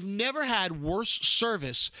disbelief. I've never had worse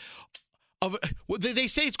service. They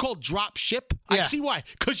say it's called drop ship. Yeah. I see why.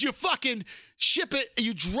 Because you fucking ship it,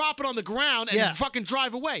 you drop it on the ground, and you fucking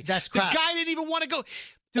drive away. That's crap. The guy didn't even want to go.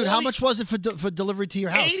 Dude, how much was it for delivery to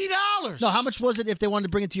your house? $80. No, how much was it if they wanted to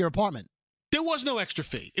bring it to your apartment? There was no extra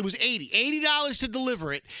fee. It was $80 to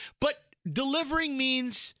deliver it. But delivering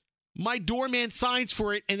means my doorman signs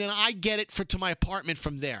for it, and then I get it to my apartment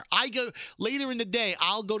from there. I go later in the day.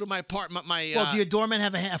 I'll go to my apartment. Do your doorman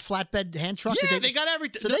have a flatbed hand truck? Yeah, they got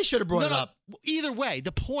everything. So they should have brought it up. Either way,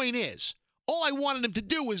 the point is, all I wanted him to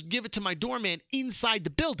do was give it to my doorman inside the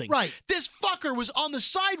building. Right. This fucker was on the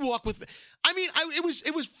sidewalk with.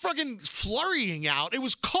 It was fucking flurrying out. It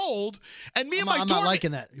was cold, and my doorman. I'm not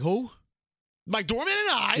liking that. Who? My doorman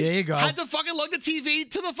and I there you go. had to fucking lug the TV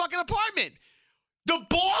to the fucking apartment. The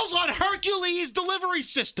balls on Hercules delivery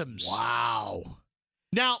systems. Wow.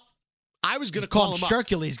 Now, I was going to call him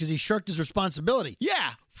Hercules because he shirked his responsibility.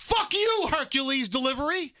 Yeah. Fuck you, Hercules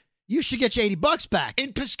delivery. You should get your $80 back.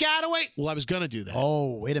 In Piscataway? Well, I was going to do that.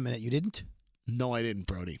 Oh, wait a minute. You didn't? No, I didn't,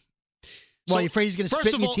 Brody. Well, you're afraid he's going to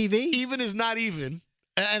spit in your TV? Even is not even.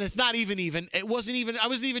 And it's not even. It wasn't even. I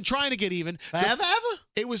wasn't even trying to get even. Ever?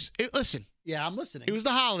 Listen. Yeah, I'm listening. It was the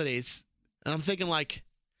holidays. And I'm thinking,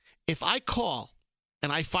 if I call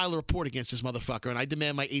and I file a report against this motherfucker and I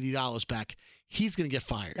demand my $80 back, he's going to get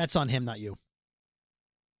fired. That's on him, not you.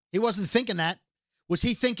 He wasn't thinking that. Was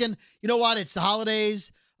he thinking, you know what, it's the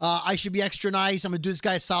holidays, I should be extra nice, I'm going to do this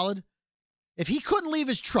guy a solid? If he couldn't leave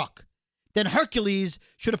his truck, then Hercules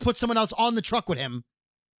should have put someone else on the truck with him.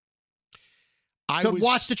 I was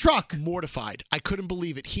watch the truck. Mortified. I couldn't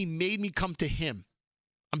believe it. He made me come to him.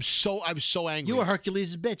 I was so angry. You were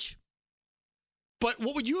Hercules' bitch. But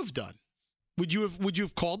what would you have done? Would you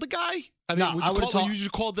have called the guy? I mean, no, would you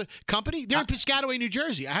call the company? They're in Piscataway, New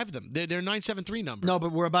Jersey. I have them. They're 973 number. No,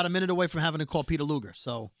 but we're about a minute away from having to call Peter Luger.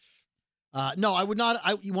 So, no, I would not.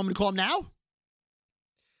 You want me to call him now?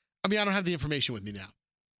 I mean, I don't have the information with me now.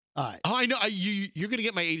 All right. Oh, I know. You're going to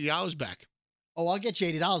get my $80 back. Oh, I'll get you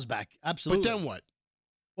 $80 back. Absolutely. But then what?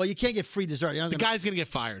 Well, you can't get free dessert. The guy's going to get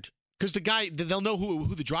fired because they'll know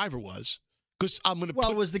who the driver was. Because I'm going to.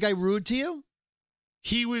 Well, was the guy rude to you?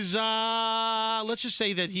 He was. Let's just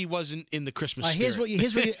say that he wasn't in the Christmas spirit. Here's what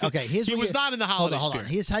you. Okay. He was not in the holiday hold on.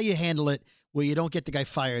 spirit. Here's how you handle it, where you don't get the guy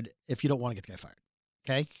fired if you don't want to get the guy fired.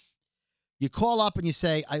 Okay. You call up and you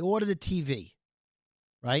say, "I ordered a TV."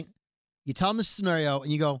 Right. You tell him the scenario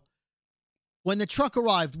and you go, "When the truck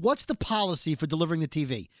arrived, what's the policy for delivering the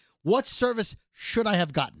TV? What service should I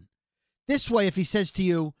have gotten?" This way, if he says to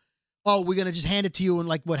you, "Oh, we're gonna just hand it to you," and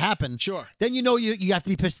like what happened, sure. Then you know you have to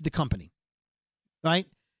be pissed at the company. Right?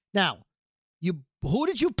 Now, who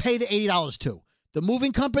did you pay the $80 to? The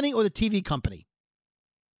moving company or the TV company?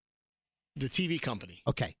 The TV company.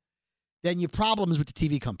 Okay. Then your problem is with the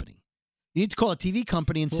TV company. You need to call a TV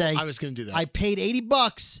company and say, I was going to do that. I paid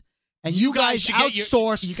 $80 and you guys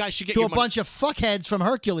outsourced you guys should get to your a bunch of fuckheads from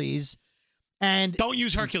Hercules. And don't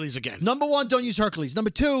use Hercules again. Number one, don't use Hercules.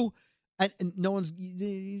 Number two, and no one's,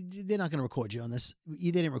 they're not going to record you on this.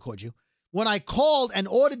 They didn't record you. When I called and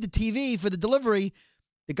ordered the TV for the delivery,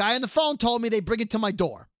 the guy on the phone told me they bring it to my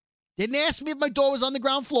door. Didn't ask me if my door was on the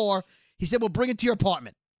ground floor. He said, "We'll bring it to your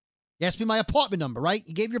apartment." He asked me my apartment number, right?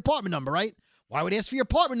 You gave your apartment number, right? Why would he ask for your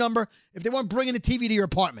apartment number if they weren't bringing the TV to your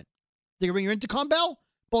apartment? They can ring your intercom bell?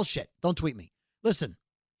 Bullshit. Don't tweet me. Listen,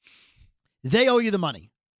 they owe you the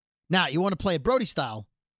money. Now, you want to play it Brody style,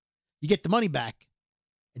 you get the money back,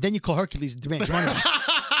 and then you call Hercules and demand your money back.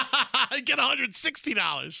 I get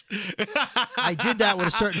 $160. I did that with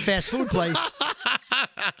a certain fast food place.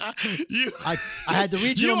 I had the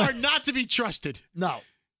regional. You are not to be trusted. No.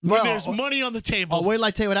 When there's money on the table. Oh, wait till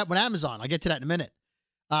I tell you what happened with Amazon. I'll get to that in a minute.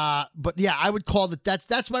 But yeah, I would call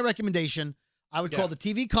that's my recommendation. I would call the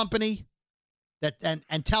TV company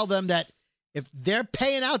and tell them that if they're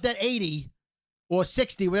paying out that 80 or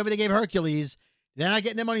 60, whatever they gave Hercules, they're not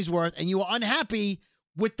getting their money's worth, and you are unhappy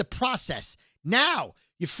with the process. Now,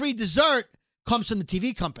 your free dessert comes from the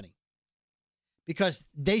TV company because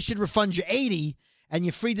they should refund you $80, and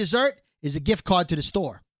your free dessert is a gift card to the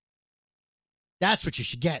store. That's what you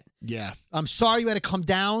should get. Yeah. I'm sorry you had to come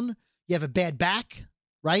down. You have a bad back,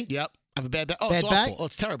 right? Yep. I have a bad back. Oh, Bad it's back? awful. Oh,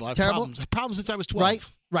 it's terrible. I have Terrible? problems. I have problems since I was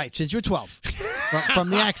 12. Right. Since you were 12, from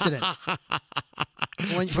the accident.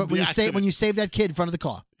 When you saved that kid in front of the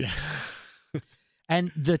car. Yeah.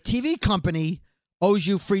 And the TV company owes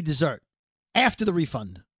you free dessert after the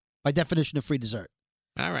refund, by definition of free dessert.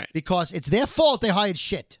 All right. Because it's their fault they hired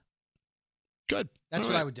shit. Good. That's All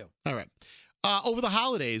what right. I would do. All right. Over the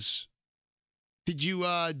holidays, did you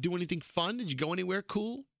do anything fun? Did you go anywhere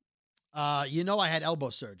cool? I had elbow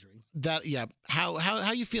surgery.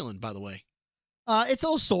 How you feeling, by the way? It's a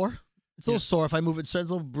little sore. It's a little sore if I move it. So it's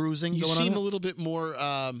a little bruising. You going seem on. a little bit more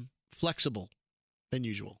flexible than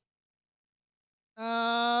usual.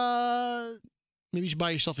 Maybe you should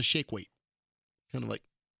buy yourself a shake weight. Kind of like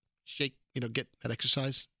shake, get that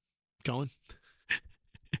exercise going.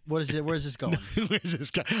 What is it? Where's this going? Where's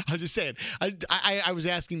this going? I'm just saying. I was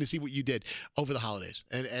asking to see what you did over the holidays.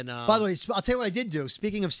 And by the way, I'll tell you what I did do.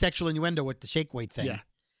 Speaking of sexual innuendo with the shake weight thing. Yeah.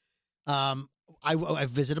 I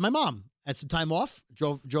visited my mom. Had some time off.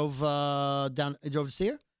 Drove to see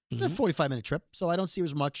her. It was a 45-minute trip, so I don't see her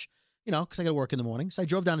as much, because I got to work in the morning. So I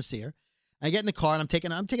drove down to see her. I get in the car and I'm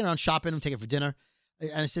taking her on shopping. I'm taking her for dinner.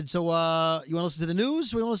 And I said, "So you want to listen to the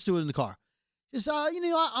news? Or we want to listen to it in the car?" She says,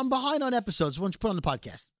 I'm behind on episodes. Why don't you put on the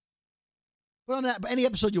podcast? Put on any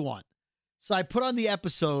episode you want. So I put on the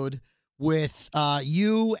episode with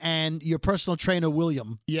you and your personal trainer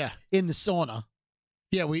William. Yeah. In the sauna.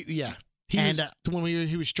 Yeah, He was the one where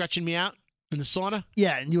he was stretching me out in the sauna.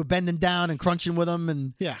 Yeah, and you were bending down and crunching with him,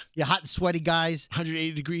 and you're hot and sweady guys.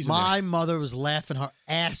 180 degrees. My mother was laughing her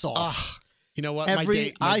ass off. You know what?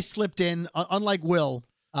 I slipped in, unlike Will.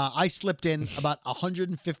 I slipped in about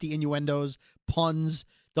 150 innuendos, puns,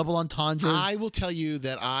 double entendres. I will tell you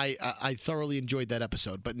that I thoroughly enjoyed that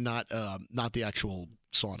episode, but not the actual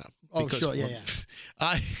sauna. Oh, sure, yeah.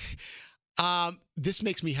 This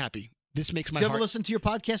makes me happy. This makes my you heart. ever listen to your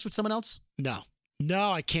podcast with someone else?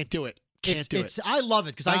 No, I can't do it. Can't do it. I love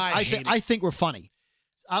it because I think we're funny.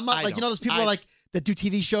 I'm not like those people that do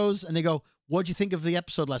TV shows and they go, "What'd you think of the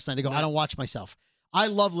episode last night?" They go, "I don't watch myself." I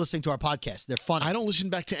love listening to our podcast. They're funny. I don't listen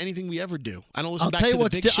back to anything we ever do. I don't listen back to the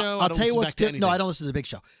Big Show. I'll tell you what's different. No, I don't listen to the Big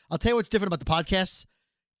Show. I'll tell you what's different about the podcast.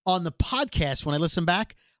 On the podcast, when I listen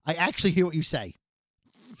back, I actually hear what you say.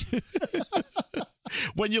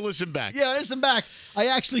 When you listen back. Yeah, I listen back. I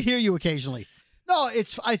actually hear you occasionally. No,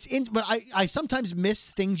 but I sometimes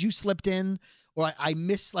miss things you slipped in, or I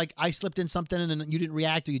miss, like, I slipped in something and you didn't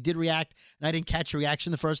react, or you did react and I didn't catch your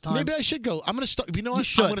reaction the first time. Maybe I should go. I'm going to start. You know what?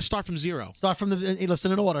 I'm going to start from zero. Start from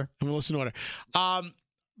listen in order. I'm going to listen in order.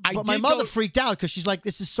 But my mother freaked out because she's like,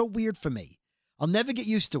 "This is so weird for me. I'll never get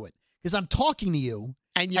used to it because I'm talking to you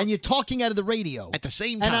and you're talking out of the radio at the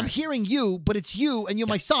same time, and I'm hearing you, but it's you and you're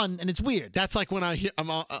my son, and it's weird." That's like when I'm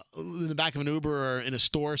in the back of an Uber or in a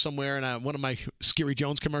store somewhere, and one of my Scary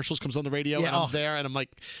Jones commercials comes on the radio, and I'm there, and I'm like,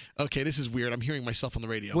 "Okay, this is weird. I'm hearing myself on the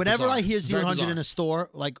radio." Whenever I hear Bizarre. 0-100 in a store,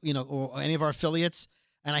 like or any of our affiliates,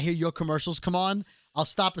 and I hear your commercials come on, I'll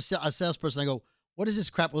stop a salesperson. I go, "What is this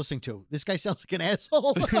crap we're listening to? This guy sounds like an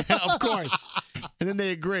asshole." Of course. And then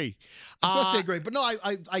they agree. Of course they agree. But no,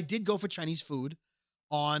 I did go for Chinese food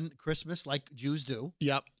on Christmas like Jews do.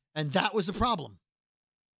 Yep. And that was a problem.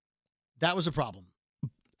 That was a problem.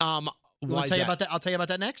 Why I'll tell you about that. I'll tell you about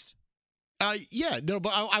that next. Yeah, no, but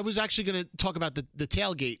I was actually going to talk about the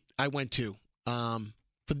tailgate I went to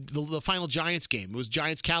for the final Giants game. It was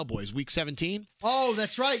Giants-Cowboys, Week 17. Oh,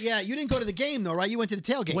 that's right. Yeah, you didn't go to the game though, right? You went to the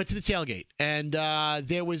tailgate. Went to the tailgate, and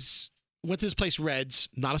went to this place, Reds,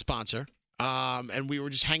 not a sponsor, and we were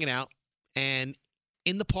just hanging out, and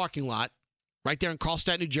in the parking lot, right there in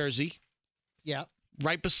Carlstadt, New Jersey. Yeah.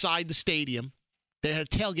 Right beside the stadium, they had a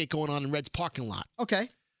tailgate going on in Reds parking lot. Okay.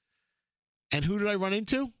 And who did I run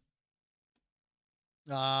into?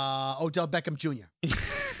 Odell Beckham Jr.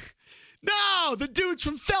 No, the dudes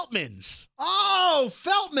from Feltman's. Oh,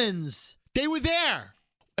 Feltman's. They were there.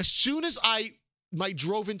 As soon as I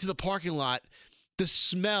drove into the parking lot, the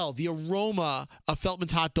smell, the aroma of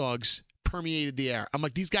Feltman's hot dogs permeated the air. I'm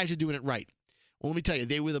like, these guys are doing it right. Well, let me tell you,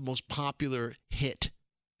 they were the most popular hit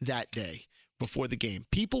that day before the game.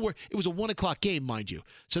 It was a 1:00 game, mind you.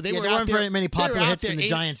 So there weren't very many popular hits in the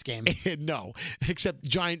Giants game. No, except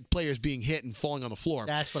Giant players being hit and falling on the floor.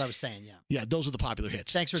 That's what I was saying, yeah. Yeah, those were the popular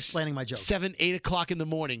hits. Thanks for explaining my joke. 7, 8 o'clock in the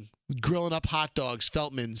morning, grilling up hot dogs,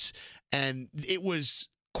 Feltman's, and it was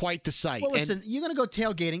quite the sight. Well, listen, you're going to go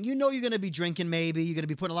tailgating. You know you're going to be drinking maybe. You're going to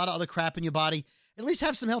be putting a lot of other crap in your body. At least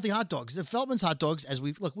have some healthy hot dogs. The Feltman's hot dogs, as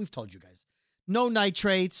we've told you guys. No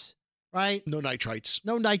nitrates, right? No nitrites.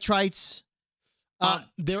 No nitrites.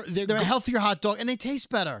 They're a healthier hot dog, and they taste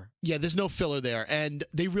better. Yeah, there's no filler there, and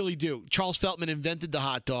they really do. Charles Feltman invented the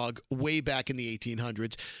hot dog way back in the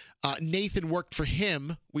 1800s. Nathan worked for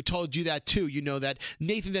him. We told you that, too. You know that.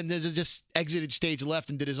 Nathan then just exited stage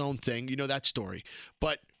left and did his own thing. You know that story.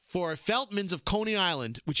 But for Feltman's of Coney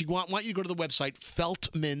Island, which you want you to go to the website,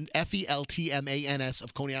 Feltman, Feltmans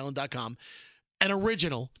of ConeyIsland.com. An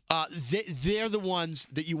original. They're the ones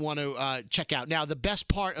that you want to check out. Now, the best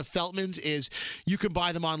part of Feltman's is you can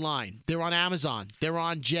buy them online. They're on Amazon. They're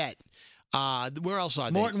on Jet. Where else are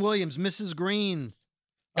they? Morton Williams, Mrs. Green.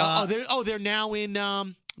 They're now in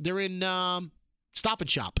Stop and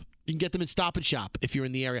Shop. You can get them in Stop and Shop if you're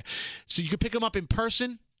in the area. So you can pick them up in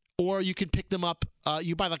person, or you can pick them up.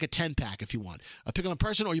 You buy like a 10-pack if you want. Pick them in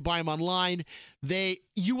person, or you buy them online.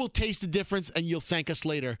 You will taste the difference, and you'll thank us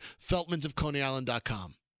later. Feltmans of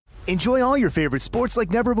ConeyIsland.com. Enjoy all your favorite sports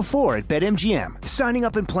like never before at BetMGM. Signing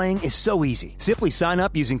up and playing is so easy. Simply sign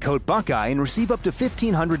up using code Buckeye and receive up to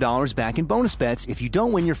 $1,500 back in bonus bets if you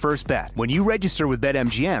don't win your first bet. When you register with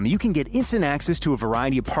BetMGM, you can get instant access to a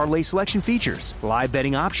variety of parlay selection features, live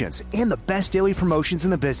betting options, and the best daily promotions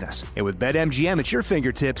in the business. And with BetMGM at your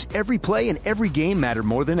fingertips, every play and every game matter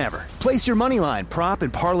more than ever. Place your moneyline, prop,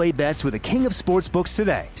 and parlay bets with the king of sportsbooks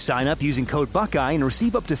today. Sign up using code Buckeye and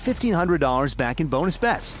receive up to $1,500 back in bonus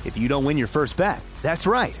bets if you don't win your first bet. That's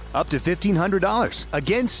right, up to $1,500.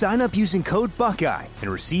 Again, sign up using code Buckeye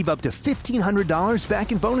and receive up to $1,500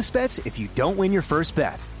 back in bonus bets if you don't win your first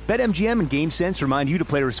bet. BetMGM and GameSense remind you to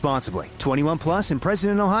play responsibly. 21 plus and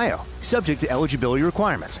present in Ohio. Subject to eligibility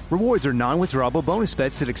requirements. Rewards are non-withdrawable bonus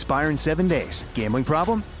bets that expire in 7 days. Gambling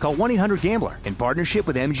problem? Call 1-800-GAMBLER in partnership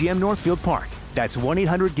with MGM Northfield Park. That's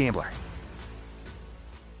 1-800-GAMBLER.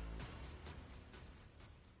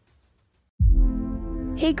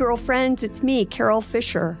 Hey girlfriends, it's me, Carol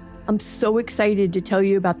Fisher. I'm so excited to tell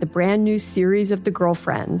you about the brand new series of The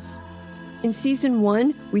Girlfriends. In season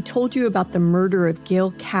 1, we told you about the murder of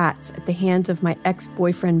Gail Katz at the hands of my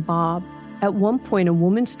ex-boyfriend Bob. At one point, a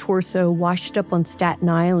woman's torso washed up on Staten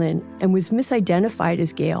Island and was misidentified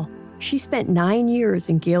as Gail. She spent 9 years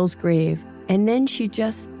in Gail's grave, and then she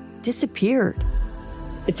just disappeared.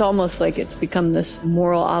 It's almost like it's become this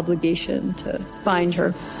moral obligation to find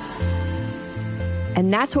her.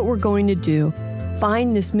 And that's what we're going to do.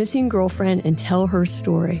 Find this missing girlfriend and tell her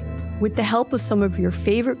story. With the help of some of your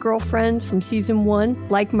favorite girlfriends from season 1,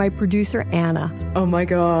 like my producer, Anna. Oh my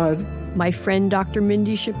God. My friend, Dr.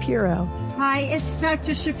 Mindy Shapiro. Hi, it's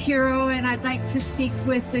Dr. Shapiro, and I'd like to speak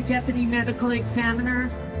with the Deputy Medical Examiner.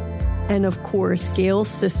 And of course, Gail's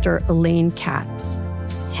sister, Elaine Katz.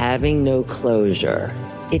 Having no closure,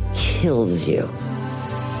 it kills you.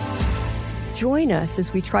 Join us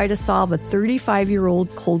as we try to solve a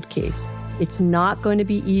 35-year-old cold case. It's not going to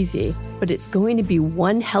be easy, but it's going to be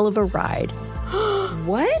one hell of a ride.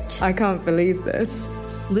 What? I can't believe this.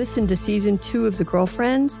 Listen to season 2 of The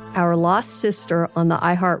Girlfriends, Our Lost Sister on the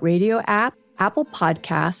iHeartRadio app, Apple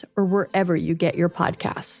Podcasts, or wherever you get your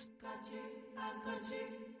podcasts.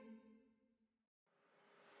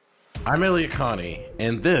 I'm Elliot Connie,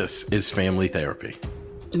 and this is Family Therapy.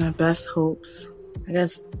 My best hopes. I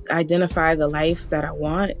guess identify the life that I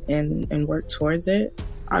want and work towards it.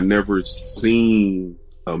 I never seen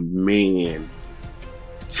a man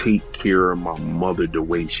take care of my mother the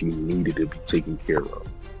way she needed to be taken care of.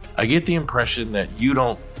 I get the impression that you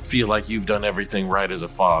don't feel like you've done everything right as a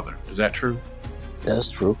father. Is that true?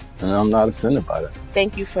 That's true, and I'm not offended by that.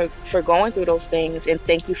 Thank you for going through those things, and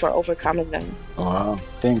thank you for overcoming them. Wow.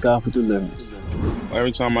 Thank God for deliverance.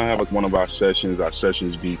 Every time I have one of our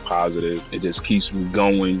sessions be positive. It just keeps me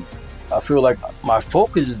going. I feel like my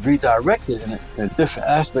focus is redirected in a different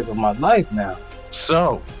aspect of my life now.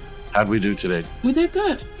 So, how'd we do today? We did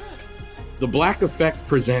good. The Black Effect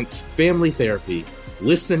presents Family Therapy.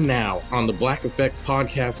 Listen now on the Black Effect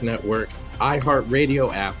Podcast Network,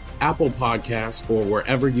 iHeartRadio app, Apple Podcasts, or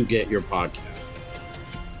wherever you get your podcasts.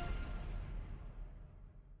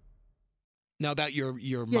 Now about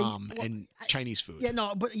your mom and Chinese food. Yeah,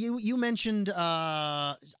 no, but you mentioned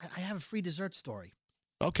I have a free dessert story.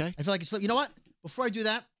 Okay. I feel like it's, you know what? Before I do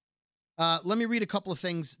that, let me read a couple of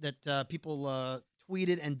things that people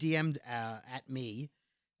tweeted and DM'd at me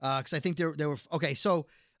because I think they were okay. So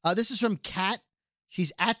this is from Kat.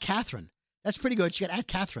 She's at Catherine. That's pretty good. She got at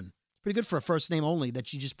Catherine. Pretty good for a first name only that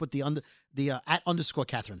she just put the at _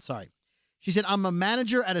 Catherine. Sorry. She said, I'm a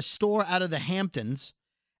manager at a store out of the Hamptons,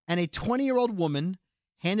 and a 20-year-old woman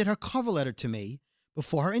handed her cover letter to me,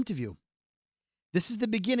 before her interview. This is the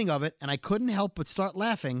beginning of it, and I couldn't help but start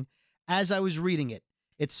laughing as I was reading it.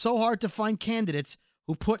 It's so hard to find candidates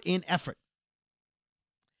who put in effort.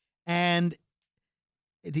 And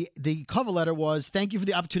the cover letter was, thank you for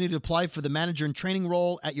the opportunity to apply for the manager and training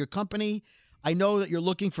role at your company. I know that you're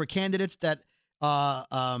looking for candidates that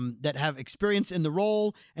have experience in the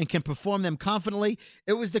role and can perform them confidently.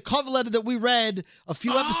 It was the cover letter that we read a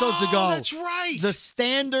few episodes ago. That's right. The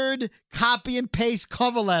standard copy and paste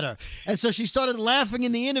cover letter. And so she started laughing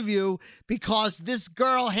in the interview because this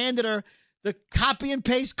girl handed her the copy and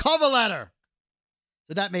paste cover letter.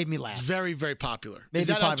 So that made me laugh. Very, very popular. Made Is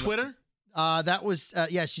me that popular. on Twitter? That was,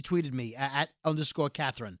 she tweeted me at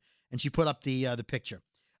 _Catherine, and she put up the picture.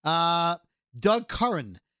 Doug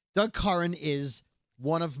Curran. Doug Curran is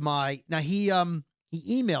one of my, now he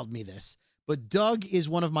emailed me this, but Doug is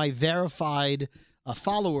one of my verified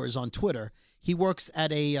followers on Twitter. He works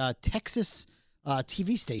at a Texas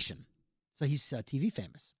TV station, so he's TV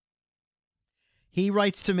famous. He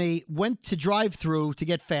writes to me, went to drive-thru to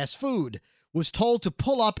get fast food, was told to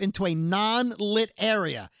pull up into a non-lit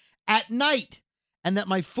area at night, and that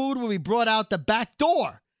my food will be brought out the back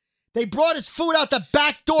door. They brought his food out the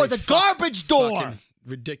back door, the garbage door.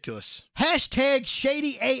 Ridiculous. Hashtag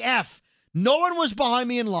shady AF. No one was behind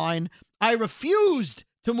me in line. I refused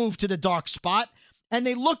to move to the dark spot, and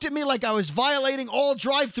they looked at me like I was violating all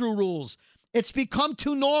drive-thru rules. It's become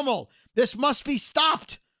too normal. This must be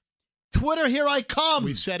stopped. Twitter, here I come.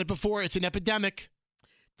 We've said it before. It's an epidemic.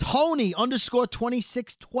 Tony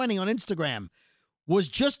 _2620 on Instagram was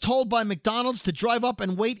just told by McDonald's to drive up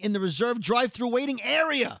and wait in the reserved drive-thru waiting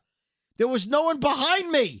area. There was no one behind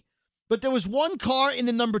me, but there was one car in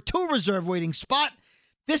the number 2 reserve waiting spot.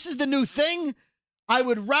 This is the new thing. I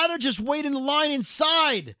would rather just wait in the line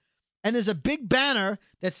inside. And there's a big banner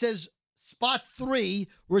that says spot 3,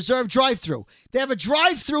 reserve drive-thru. They have a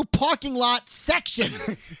drive-thru parking lot section.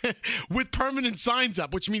 With permanent signs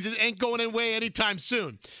up, which means it ain't going away anytime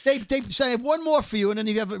soon. They say one more for you, and then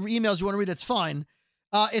if you have emails you want to read, that's fine.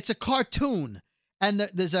 It's a cartoon, and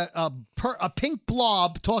there's a pink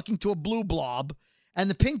blob talking to a blue blob, and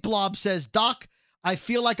the pink blob says, Doc, I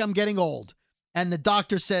feel like I'm getting old. And the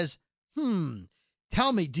doctor says,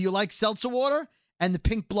 tell me, do you like seltzer water? And the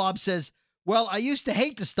pink blob says, well, I used to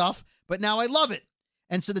hate the stuff, but now I love it.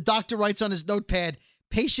 And so the doctor writes on his notepad,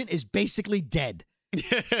 patient is basically dead.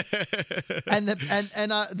 and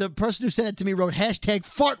the person who sent it to me wrote hashtag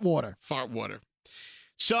fart water. Fart water.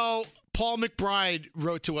 So Paul McBride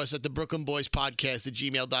wrote to us at the Brooklyn Boys Podcast at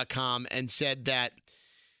gmail.com and said that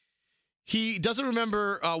he doesn't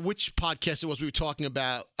remember which podcast it was we were talking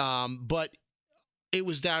about, but it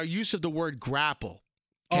was our use of the word grapple.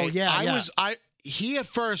 Okay? Oh, yeah. He at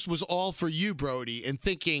first was all for you, Brody, and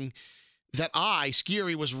thinking that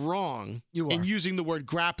Scary, was wrong in using the word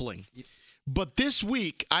grappling. But this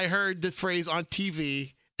week, I heard the phrase on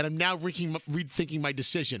TV, and I'm now rethinking my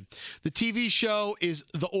decision. The TV show is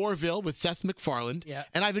The Orville with Seth MacFarlane,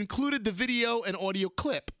 and I've included the video and audio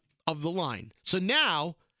clip of the line. So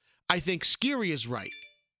now, I think Scary is right.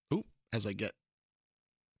 Ooh, as I get.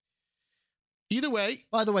 Either way,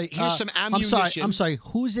 by the way, here's some ammunition. I'm sorry.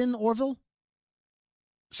 Who's in Orville?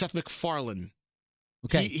 Seth MacFarlane.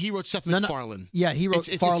 Okay, he wrote Seth MacFarlane. Yeah, he wrote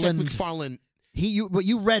It's Seth MacFarlane.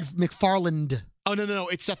 You read McFarland. Oh no!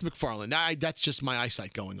 It's Seth MacFarlane. That's just my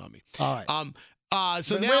eyesight going on me. All right.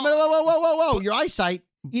 So wait now, a minute, whoa! Your eyesight.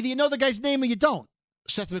 Either you know the guy's name or you don't.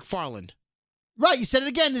 Seth MacFarlane. Right. You said it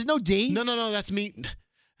again. There's no D. No. That's me.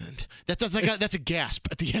 That's a gasp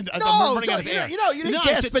at the end. No, I'm running out of air. You didn't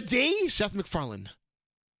gasp a D. Seth MacFarlane.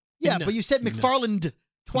 Yeah, but you said McFarland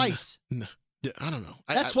twice. No. I don't know.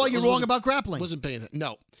 That's why you're wrong about grappling. Wasn't paying attention.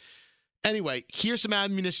 No. Anyway, here's some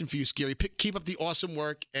ammunition for you, Scary. Keep up the awesome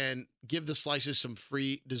work and give the slices some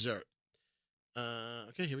free dessert.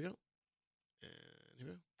 Okay, here we go. And here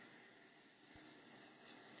we go.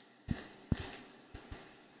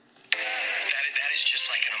 That is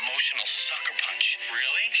just like an emotional sucker punch.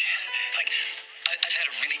 Really? Like, I've had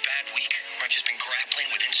a really bad week where I've just been grappling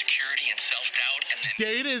with insecurity and self-doubt, and then...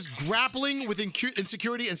 There it is, grappling with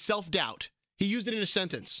insecurity and self-doubt. He used it in a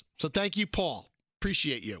sentence. So thank you, Paul.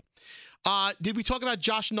 Appreciate you. Did we talk about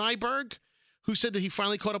Josh Nyberg, who said that he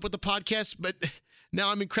finally caught up with the podcast? But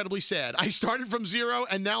now I'm incredibly sad. I started from 0,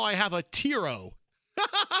 and now I have a tiro.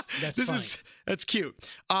 That's cute.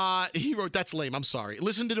 He wrote, that's lame. I'm sorry.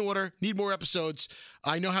 Listened in order. Need more episodes.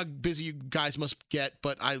 I know how busy you guys must get,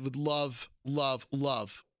 but I would love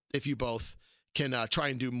if you both can try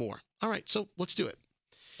and do more. All right, so let's do it.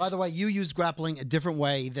 By the way, you used grappling a different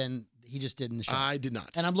way than he just did in the show. I did not.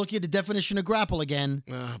 And I'm looking at the definition of grapple again,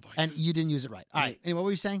 and you didn't use it right. All right. Anyway, what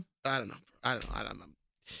were you saying? I don't know.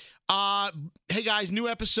 Hey guys, new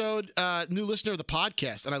episode, new listener of the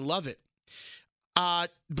podcast, and I love it.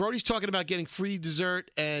 Brody's talking about getting free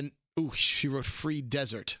dessert, and she wrote free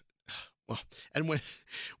desert. Well, and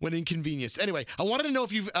when inconvenienced. Anyway, I wanted to know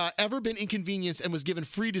if you've ever been inconvenienced and was given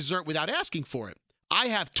free dessert without asking for it. I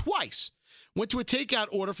have twice. Went to a takeout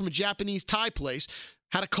order from a Japanese Thai place,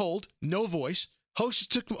 had a cold, no voice.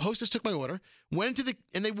 Hostess took my order, they went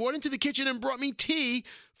into the kitchen and brought me tea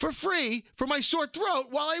for free for my sore throat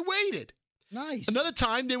while I waited. Nice. Another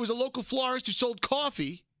time, there was a local florist who sold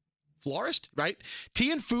coffee, florist, right?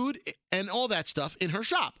 Tea and food and all that stuff in her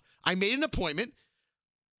shop. I made an appointment,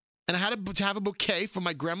 and I had to have a bouquet for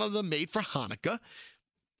my grandmother made for Hanukkah.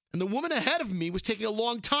 And the woman ahead of me was taking a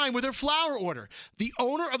long time with her flower order. The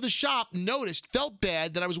owner of the shop felt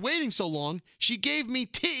bad that I was waiting so long. She gave me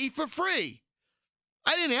tea for free.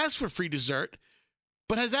 I didn't ask for free dessert,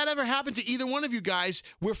 but has that ever happened to either one of you guys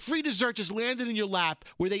where free dessert just landed in your lap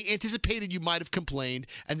where they anticipated you might have complained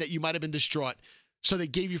and that you might have been distraught, so they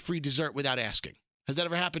gave you free dessert without asking? Has that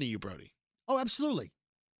ever happened to you, Brody? Oh, absolutely.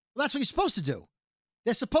 Well, that's what you're supposed to do.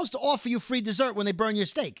 They're supposed to offer you free dessert when they burn your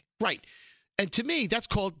steak. Right. And to me, that's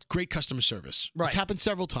called great customer service. Right. It's happened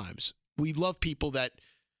several times. We love people that,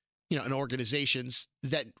 and organizations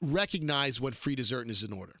that recognize when free dessert is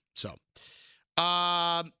in order. So,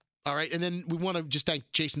 all right. And then we want to just thank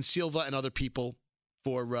Jason Silva and other people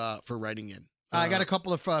for writing in. I got a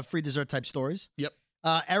couple of free dessert type stories. Yep.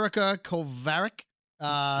 Erica Kovarik.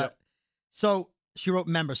 Yep. So she wrote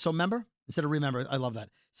member. So member instead of remember. I love that.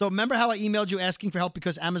 So remember how I emailed you asking for help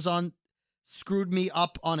because Amazon screwed me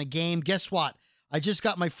up on a game? Guess what? I just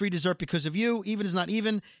got my free dessert because of you. Even is not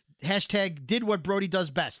even. Hashtag did what Brody does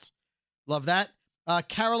best. Love that.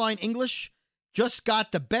 Caroline English. Just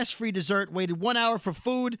got the best free dessert. Waited 1 hour for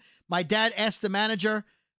food. My dad asked the manager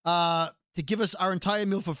to give us our entire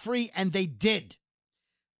meal for free, and they did.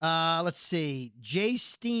 Let's see. Jay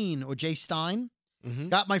Stein. Mm-hmm.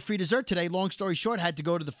 Got my free dessert today. Long story short, had to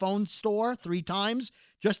go to the phone store 3 times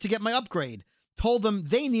just to get my upgrade. Told them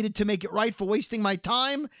they needed to make it right for wasting my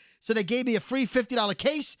time, so they gave me a free $50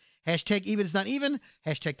 case. Hashtag even is not even.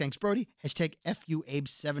 Hashtag thanks, Brody. Hashtag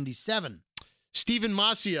FUAbe77. Stephen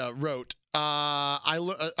Masia wrote,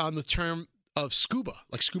 on the term of scuba,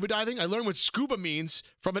 like scuba diving. I learned what scuba means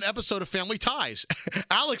from an episode of Family Ties.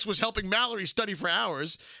 Alex was helping Mallory study for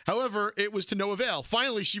hours. However, it was to no avail.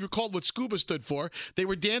 Finally, she recalled what scuba stood for. They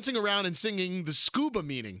were dancing around and singing the scuba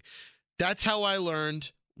meaning. That's how I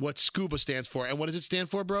learned what scuba stands for. And what does it stand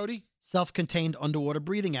for, Brody? Self-contained underwater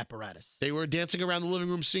breathing apparatus. They were dancing around the living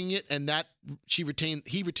room singing it, and he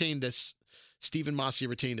retained this. Stephen Masia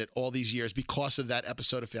retained it all these years because of that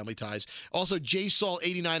episode of Family Ties. Also,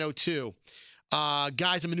 JSaul8902.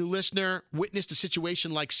 Guys, I'm a new listener. Witnessed a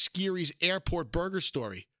situation like Skeery's airport burger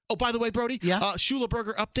story. Oh, by the way, Brody, Shula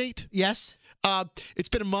Burger update. Yes. It's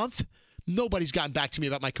been a month. Nobody's gotten back to me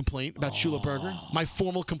about my complaint about Shula Burger, my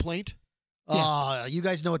formal complaint. Yeah. You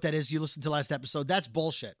guys know what that is. You listened to last episode. That's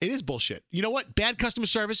bullshit. It is bullshit. You know what? Bad customer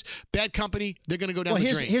service, bad company. They're going to go down the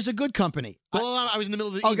drain. Here's a good company. Well, I was in the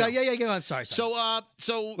middle of the email. Yeah. I'm sorry.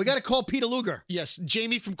 So we got to call Peter Luger. Yes,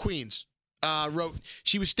 Jamie from Queens wrote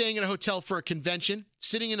she was staying in a hotel for a convention,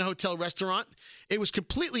 sitting in a hotel restaurant. It was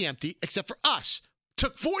completely empty except for us.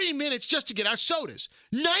 Took 40 minutes just to get our sodas.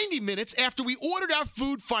 90 minutes after we ordered our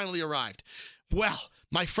food finally arrived. Well,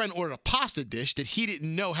 my friend ordered a pasta dish that he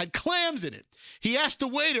didn't know had clams in it. He asked the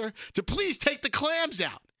waiter to please take the clams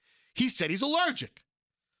out. He said he's allergic.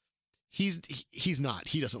 He's not.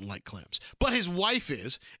 He doesn't like clams. But his wife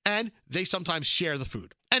is, and they sometimes share the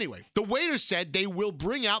food. Anyway, the waiter said they will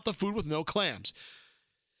bring out the food with no clams.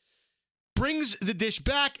 Brings the dish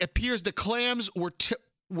back. Appears the clams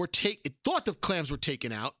thought the clams were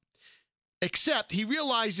taken out, except he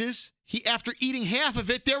realizes after eating half of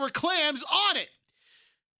it, there were clams on it.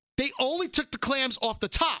 They only took the clams off the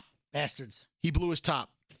top. Bastards. He blew his top.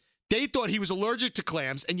 They thought he was allergic to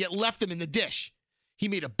clams and yet left them in the dish. He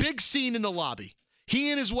made a big scene in the lobby. He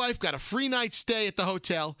and his wife got a free night stay at the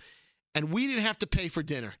hotel, and we didn't have to pay for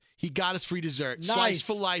dinner. He got us free dessert. Nice. Slice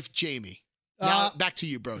for life, Jamie. Now, back to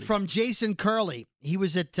you, Brody. From Jason Curley. He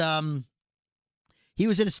was at a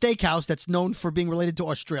steakhouse that's known for being related to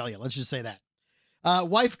Australia. Let's just say that.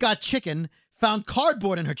 Wife got chicken, found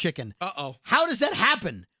cardboard in her chicken. Uh-oh. How does that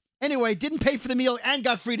happen? Anyway, didn't pay for the meal and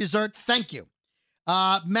got free dessert. Thank you.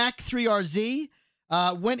 Mac3RZ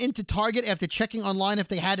went into Target after checking online if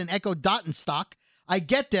they had an Echo Dot in stock. I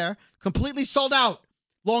get there, completely sold out.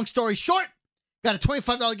 Long story short, got a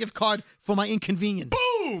 $25 gift card for my inconvenience.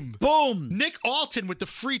 Boom! Boom! Nick Alton with the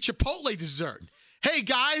free Chipotle dessert. Hey,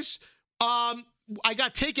 guys, I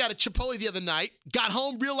got takeout at Chipotle the other night, got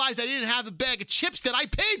home, realized I didn't have a bag of chips that I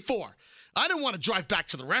paid for. I didn't want to drive back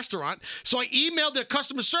to the restaurant, so I emailed their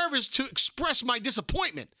customer service to express my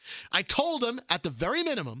disappointment. I told them, at the very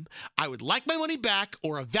minimum, I would like my money back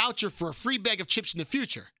or a voucher for a free bag of chips in the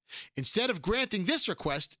future. Instead of granting this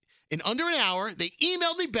request, in under an hour, they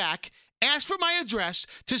emailed me back, asked for my address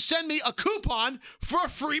to send me a coupon for a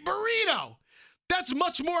free burrito. That's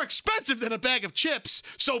much more expensive than a bag of chips,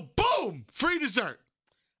 so boom, free dessert.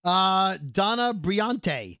 Donna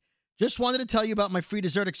Briante. Just wanted to tell you about my free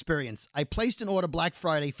dessert experience. I placed an order Black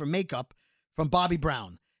Friday for makeup from Bobbi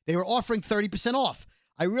Brown. They were offering 30% off.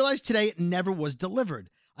 I realized today it never was delivered.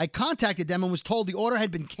 I contacted them and was told the order had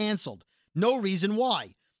been canceled. No reason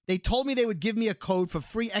why. They told me they would give me a code for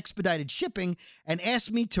free expedited shipping and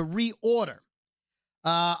asked me to reorder.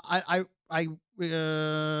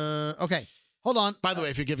 Okay. Hold on. By the way,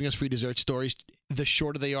 if you're giving us free dessert stories, the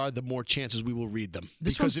shorter they are, the more chances we will read them.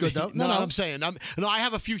 This one's good, though. No, I'm saying. I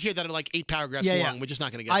have a few here that are like 8 paragraphs long. We're just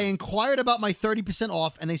not going to get I them. inquired about my 30%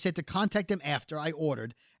 off, and they said to contact them after I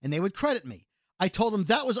ordered, and they would credit me. I told them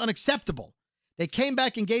that was unacceptable. They came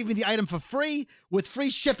back and gave me the item for free with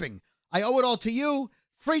free shipping. I owe it all to you.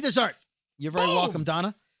 Free dessert. You're very welcome,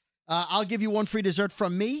 Donna. I'll give you one free dessert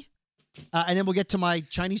from me. And then we'll get to my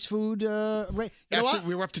Chinese food. You know what?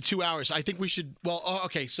 We were up to 2 hours. I think we should. Well,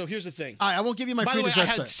 okay. So here's the thing. All right, I won't give you my free dessert. By the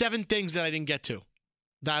way, I had 7 things that I didn't get to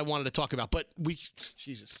that I wanted to talk about. But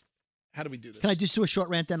Jesus, how do we do this? Can I just do a short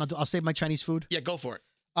rant then? I'll save my Chinese food. Yeah, go for it.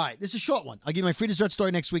 All right, this is a short one. I'll give you my free dessert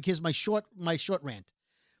story next week. Here's my short rant.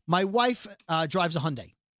 My wife drives a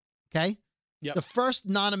Hyundai. Okay. Yep. The first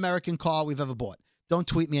non-American car we've ever bought. Don't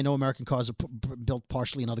tweet me. I know American cars are built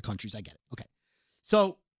partially in other countries. I get it. Okay.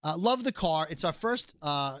 So. Love the car. It's our first,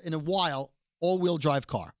 in a while, all-wheel drive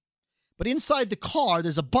car. But inside the car,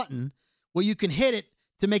 there's a button where you can hit it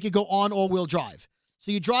to make it go on all-wheel drive.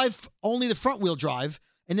 So you drive only the front-wheel drive,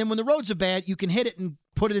 and then when the roads are bad, you can hit it and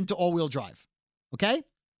put it into all-wheel drive. Okay?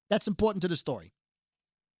 That's important to the story.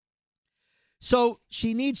 So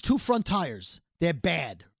she needs 2 front tires. They're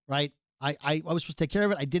bad, right? I was supposed to take care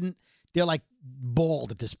of it. I didn't. They're like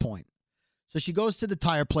bald at this point. So she goes to the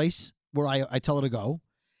tire place where I tell her to go.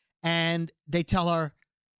 And they tell her,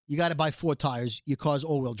 you got to buy 4 tires. Your car's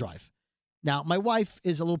all-wheel drive. Now, my wife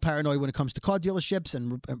is a little paranoid when it comes to car dealerships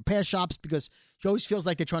and repair shops because she always feels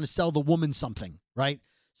like they're trying to sell the woman something, right?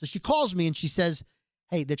 So she calls me and she says,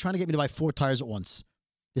 hey, they're trying to get me to buy 4 tires at once.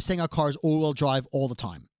 They're saying our car is all-wheel drive all the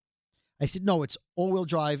time. I said, no, it's all-wheel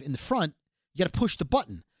drive in the front. You got to push the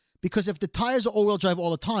button. Because if the tires are all-wheel drive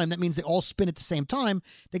all the time, that means they all spin at the same time.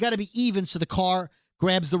 They got to be even so the car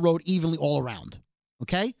grabs the road evenly all around.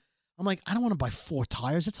 Okay? I'm like, I don't want to buy 4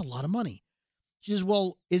 tires. That's a lot of money. She says,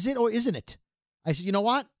 well, is it or isn't it? I said, you know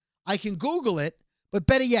what? I can Google it, but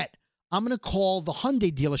better yet, I'm going to call the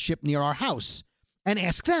Hyundai dealership near our house and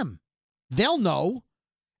ask them. They'll know.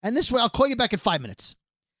 And this way, I'll call you back in 5 minutes.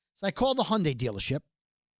 So I called the Hyundai dealership,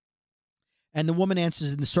 and the woman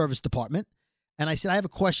answers in the service department. And I said, I have a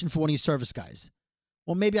question for one of your service guys.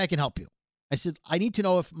 Well, maybe I can help you. I said, I need to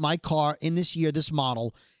know if my car in this year, this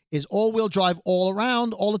model, is all-wheel drive all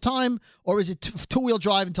around, all the time, or is it two-wheel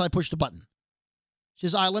drive until I push the button? She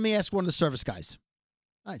says, all right, let me ask one of the service guys.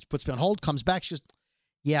 All right, she puts me on hold, comes back. She goes,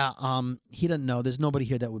 yeah, he doesn't know. There's nobody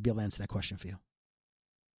here that would be able to answer that question for you.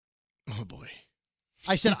 Oh, boy.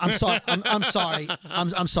 I said, I'm sorry. I'm sorry.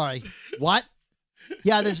 I'm sorry. What?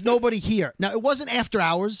 Yeah, there's nobody here. Now, it wasn't after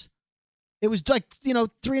hours. It was like,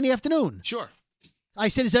 3 in the afternoon. Sure. I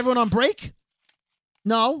said, is everyone on break?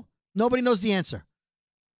 No. Nobody knows the answer.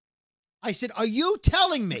 I said, are you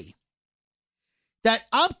telling me that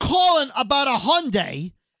I'm calling about a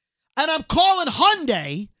Hyundai and I'm calling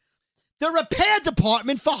Hyundai, the repair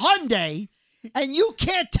department for Hyundai, and you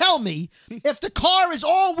can't tell me if the car is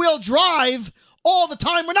all-wheel drive all the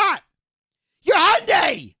time or not? You're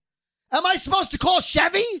Hyundai. Am I supposed to call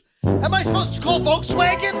Chevy? Am I supposed to call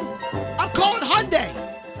Volkswagen? I'm calling Hyundai.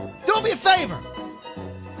 Do me a favor.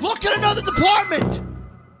 Look at another department.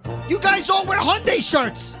 You guys all wear Hyundai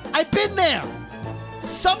shirts. I've been there.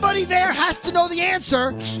 Somebody there has to know the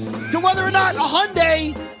answer to whether or not a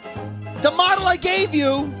Hyundai, the model I gave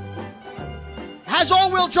you, has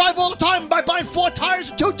all-wheel drive all the time by buying 4 tires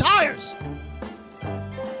and 2 tires.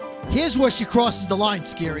 Here's where she crosses the line,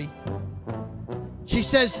 Scary. She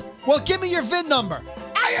says, well, give me your VIN number.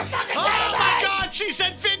 Are you fucking kidding me? Oh, my God. She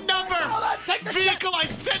said VIN number. Vehicle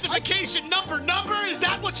identification number. Is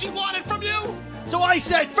that what she wanted from you? So I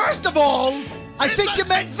said, first of all, I think you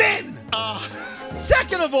meant VIN.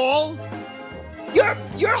 Second of all, you're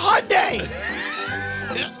Hyundai.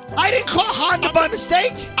 I didn't call Honda by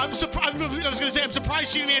mistake. I'm surprised. I was going to say, I'm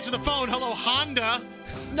surprised she didn't answer the phone. Hello, Honda.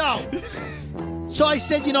 No. So I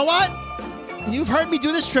said, you know what? You've heard me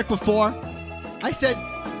do this trick before. I said,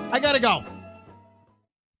 I got to go.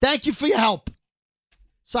 Thank you for your help.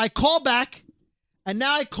 So I call back, and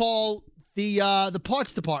now I call the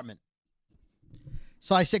parts department.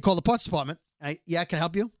 So I said, call the parts department. Yeah, can I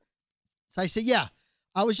help you? So I said, yeah.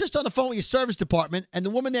 I was just on the phone with your service department, and the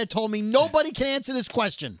woman there told me nobody can answer this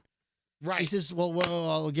question. Right. He says,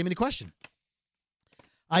 well, give me the question.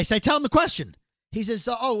 I say, tell him the question. He says,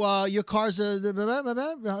 your car's a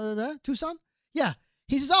Tucson? Yeah.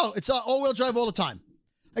 He says, it's all-wheel drive all the time.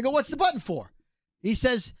 I go, what's the button for? He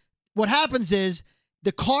says, what happens is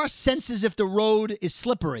the car senses if the road is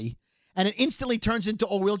slippery, and it instantly turns into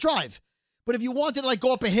all-wheel drive. But if you wanted to like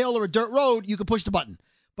go up a hill or a dirt road, you could push the button.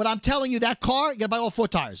 But I'm telling you, that car, you got to buy all 4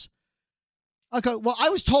 tires. Okay, well, I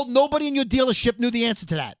was told nobody in your dealership knew the answer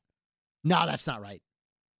to that. No, that's not right.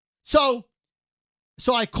 So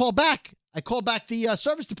I call back. I call back the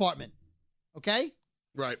service department. Okay?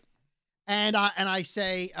 Right. And I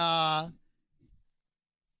say, can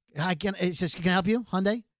I help you,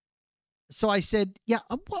 Hyundai? So I said, yeah,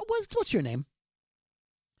 what's your name?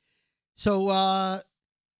 So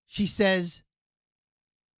she says,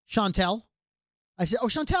 Chantel. I said,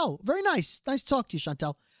 Chantel, very nice. Nice to talk to you,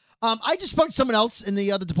 Chantel. I just spoke to someone else in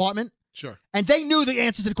the other department. Sure. And they knew the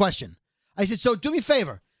answer to the question. I said, so do me a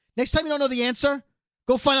favor. Next time you don't know the answer,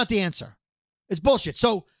 go find out the answer. It's bullshit.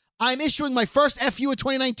 So I'm issuing my first FU of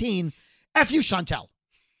 2019. F you, Chantel.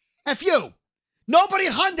 F you. Nobody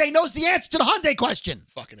at Hyundai knows the answer to the Hyundai question.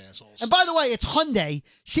 Fucking assholes. And by the way, it's Hyundai.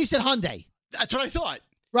 She said Hyundai. That's what I thought.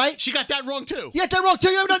 Right? She got that wrong, too. You got that wrong, too.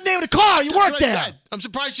 You don't know the name of the car. You work there. Said. I'm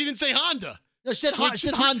surprised she didn't say Honda. No, she said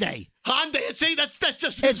Hyundai. Hyundai. See, that's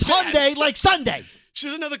just it's Hyundai like Sunday.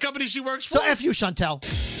 She's another company she works for. So F you, Chantel.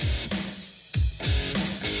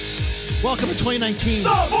 Welcome to 2019.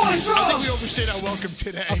 I think we overstayed our welcome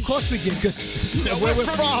today. Of course we did, because where we're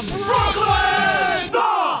from. Brooklyn!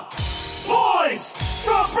 The boys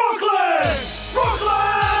from Brooklyn!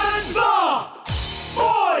 Brooklyn! The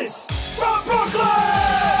boys from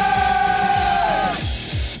Brooklyn!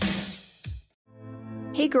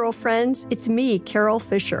 Hey girlfriends, it's me, Carol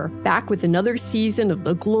Fisher, back with another season of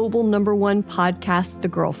the global #1 podcast, The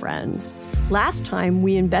Girlfriends. Last time,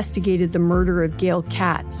 we investigated the murder of Gail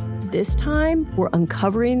Katz. This time, we're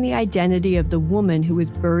uncovering the identity of the woman who was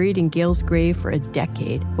buried in Gail's grave for a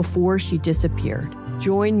decade before she disappeared.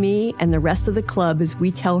 Join me and the rest of the club as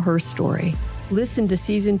we tell her story. Listen to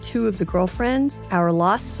Season 2 of The Girlfriends, Our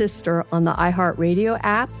Lost Sister on the iHeartRadio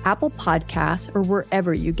app, Apple Podcasts, or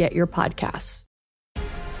wherever you get your podcasts.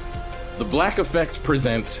 The Black Effect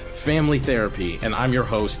presents Family Therapy, and I'm your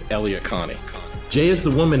host, Elliot Connie. Jay is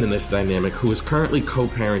the woman in this dynamic who is currently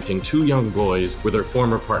co-parenting 2 young boys with her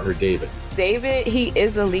former partner, David. David, he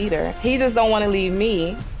is a leader. He just don't want to leave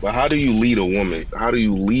me. But how do you lead a woman? How do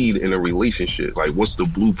you lead in a relationship? Like, what's the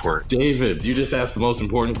blueprint? David, you just asked the most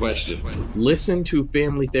important question. Listen to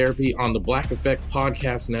Family Therapy on the Black Effect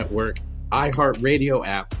Podcast Network, iHeartRadio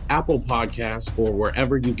app, Apple Podcasts, or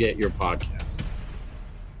wherever you get your podcasts.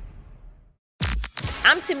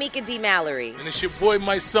 I'm Tamika D. Mallory. And it's your boy,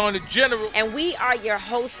 my son, the General. And we are your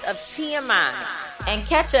hosts of TMI. And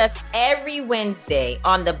catch us every Wednesday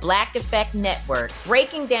on the Black Effect Network,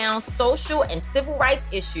 breaking down social and civil rights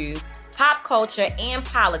issues, pop culture, and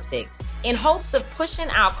politics in hopes of pushing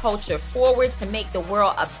our culture forward to make the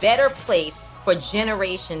world a better place for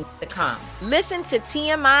generations to come. Listen to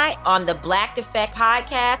TMI on the Black Effect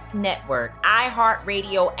Podcast Network,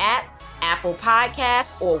 iHeartRadio app, Apple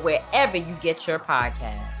Podcasts, or wherever you get your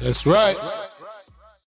podcasts. That's right.